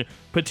his win.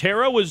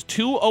 Patera was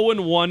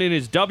 2-0-1 in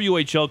his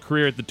WHL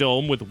career at the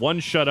Dome with 1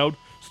 shutout,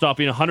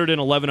 stopping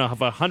 111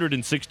 of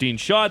 116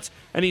 shots,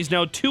 and he's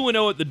now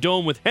 2-0 at the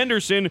Dome with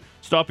Henderson,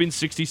 stopping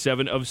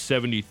 67 of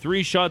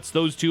 73 shots.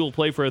 Those two will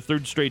play for a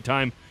third straight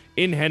time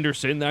in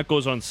Henderson. That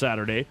goes on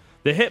Saturday.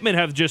 The Hitmen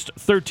have just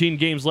 13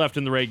 games left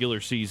in the regular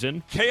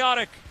season.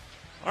 Chaotic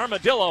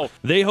Armadillo.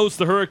 They host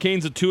the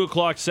Hurricanes at 2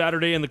 o'clock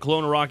Saturday and the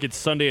Kelowna Rockets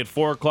Sunday at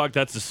 4 o'clock.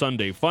 That's the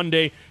Sunday Fun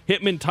Day.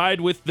 Hitmen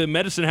tied with the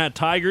Medicine Hat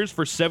Tigers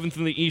for 7th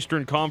in the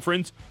Eastern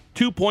Conference.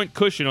 2-point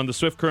cushion on the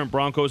Swift Current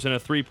Broncos and a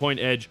 3-point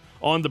edge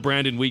on the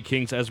Brandon Wheat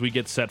Kings as we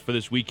get set for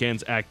this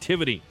weekend's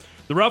activity.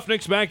 The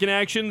Roughnecks back in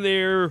action.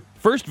 Their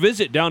first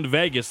visit down to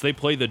Vegas. They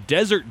play the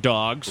Desert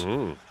Dogs.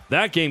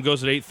 That game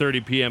goes at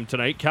 8:30 p.m.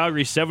 tonight.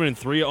 Calgary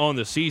 7-3 on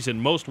the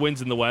season, most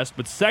wins in the West,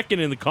 but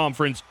second in the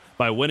conference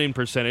by winning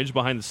percentage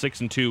behind the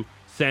 6-2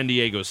 San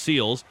Diego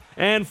Seals.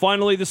 And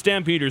finally, the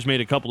Stampeders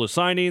made a couple of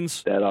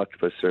signings. That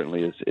octopus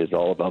certainly is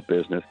all about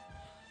business.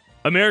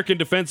 American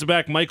defensive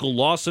back Michael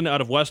Lawson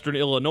out of Western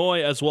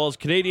Illinois, as well as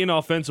Canadian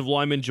offensive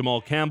lineman Jamal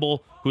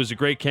Campbell, who is a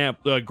Grey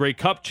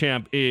Cup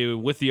champ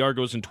with the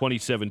Argos in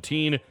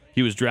 2017.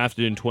 He was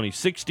drafted in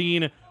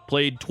 2016.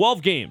 Played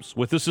 12 games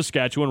with the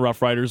Saskatchewan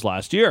Roughriders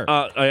last year.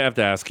 I have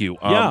to ask you.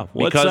 Yeah,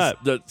 what's because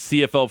that? the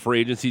CFL free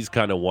agency is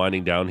kind of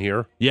winding down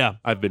here. Yeah.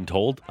 I've been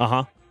told.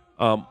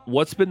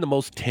 What's been the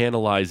most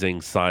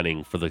tantalizing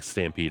signing for the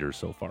Stampeders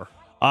so far?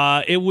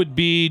 It would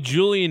be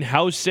Julian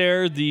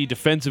Hauser, the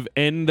defensive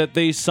end that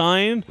they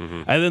signed.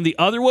 And then the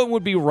other one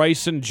would be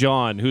Ryson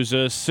John, who's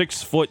a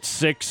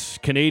 6'6"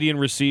 Canadian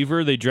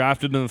receiver. They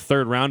drafted in the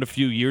 3rd round a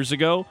few years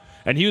ago.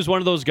 And he was one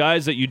of those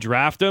guys that you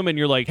draft him and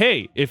you're like,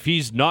 hey, if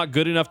he's not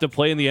good enough to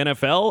play in the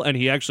NFL and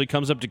he actually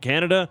comes up to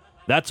Canada,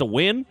 that's a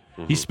win.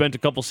 He spent a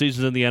couple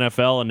seasons in the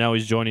NFL and now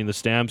he's joining the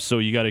Stamps, so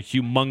you got a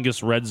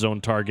humongous red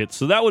zone target.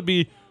 So that would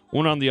be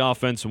one on the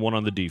offense and one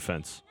on the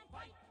defense.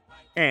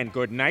 And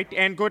good night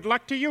and good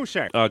luck to you,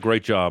 sir.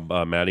 Great job,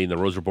 Maddie. And the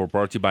Rose Report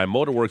brought to you by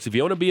Motorworks. If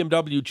you own a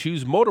BMW,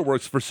 choose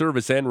Motorworks for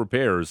service and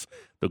repairs.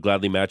 They'll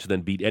gladly match and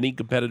then beat any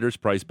competitor's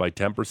price by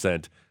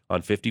 10%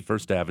 on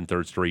 51st Ave and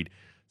 3rd Street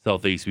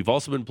Southeast. We've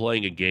also been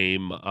playing a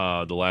game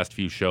the last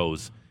few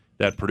shows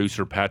that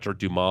producer Patrick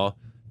Dumas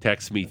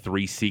text me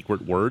 3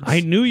 secret words. I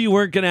knew you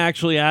weren't going to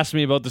actually ask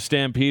me about the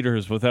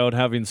Stampeders without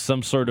having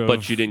some sort of.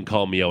 But you didn't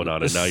call me out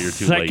on it. Now you're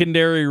too late.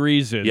 Secondary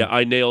reason. Yeah,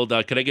 I nailed.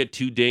 Can I get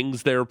 2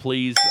 dings there,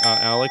 please,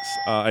 Alex?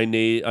 I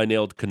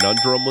nailed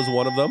conundrum was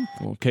one of them.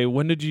 Okay,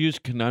 when did you use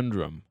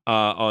conundrum?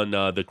 On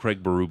the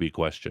Craig Berube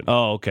question.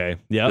 Oh, okay.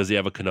 Yeah. Does he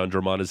have a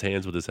conundrum on his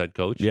hands with his head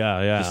coach?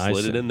 Yeah. Just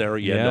slid it in there.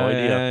 You had no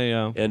idea.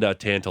 Yeah. And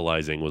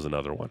tantalizing was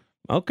another one.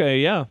 Okay,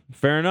 yeah.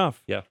 Fair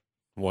enough. Yeah.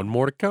 One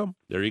more to come.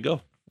 There you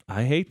go.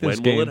 I hate this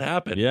when game. Will it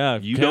happen? Yeah.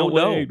 You can't don't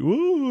wait.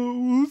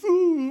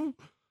 know.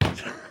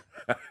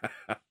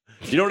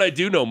 You know what I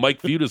do know? Mike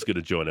Feuda's going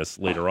to join us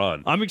later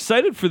on. I'm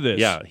excited for this.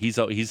 Yeah,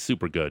 he's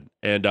super good.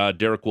 And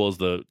Derek Wills,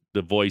 the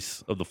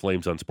voice of the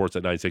Flames on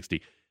Sportsnet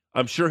 960.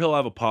 I'm sure he'll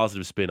have a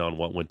positive spin on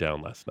what went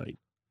down last night.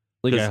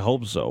 I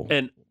hope so.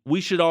 And we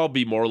should all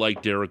be more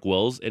like Derek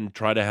Wills and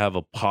try to have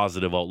a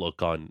positive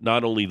outlook on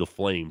not only the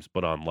Flames,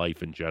 but on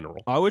life in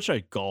general. I wish I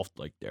golfed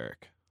like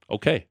Derek.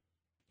 Okay.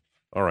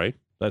 All right.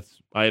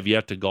 I have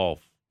yet to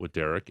golf with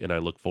Derek, and I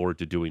look forward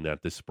to doing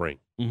that this spring.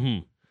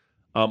 Mm-hmm.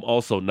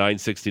 Also,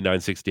 960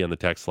 on the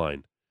text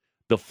line.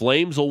 The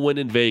Flames will win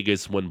in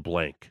Vegas when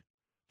blank.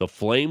 The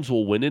Flames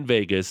will win in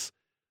Vegas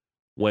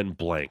when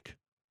blank.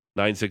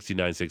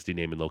 960,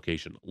 name and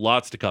location.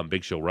 Lots to come.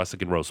 Big show.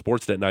 Russick and Rose.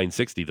 Sportsnet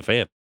 960, The Fan.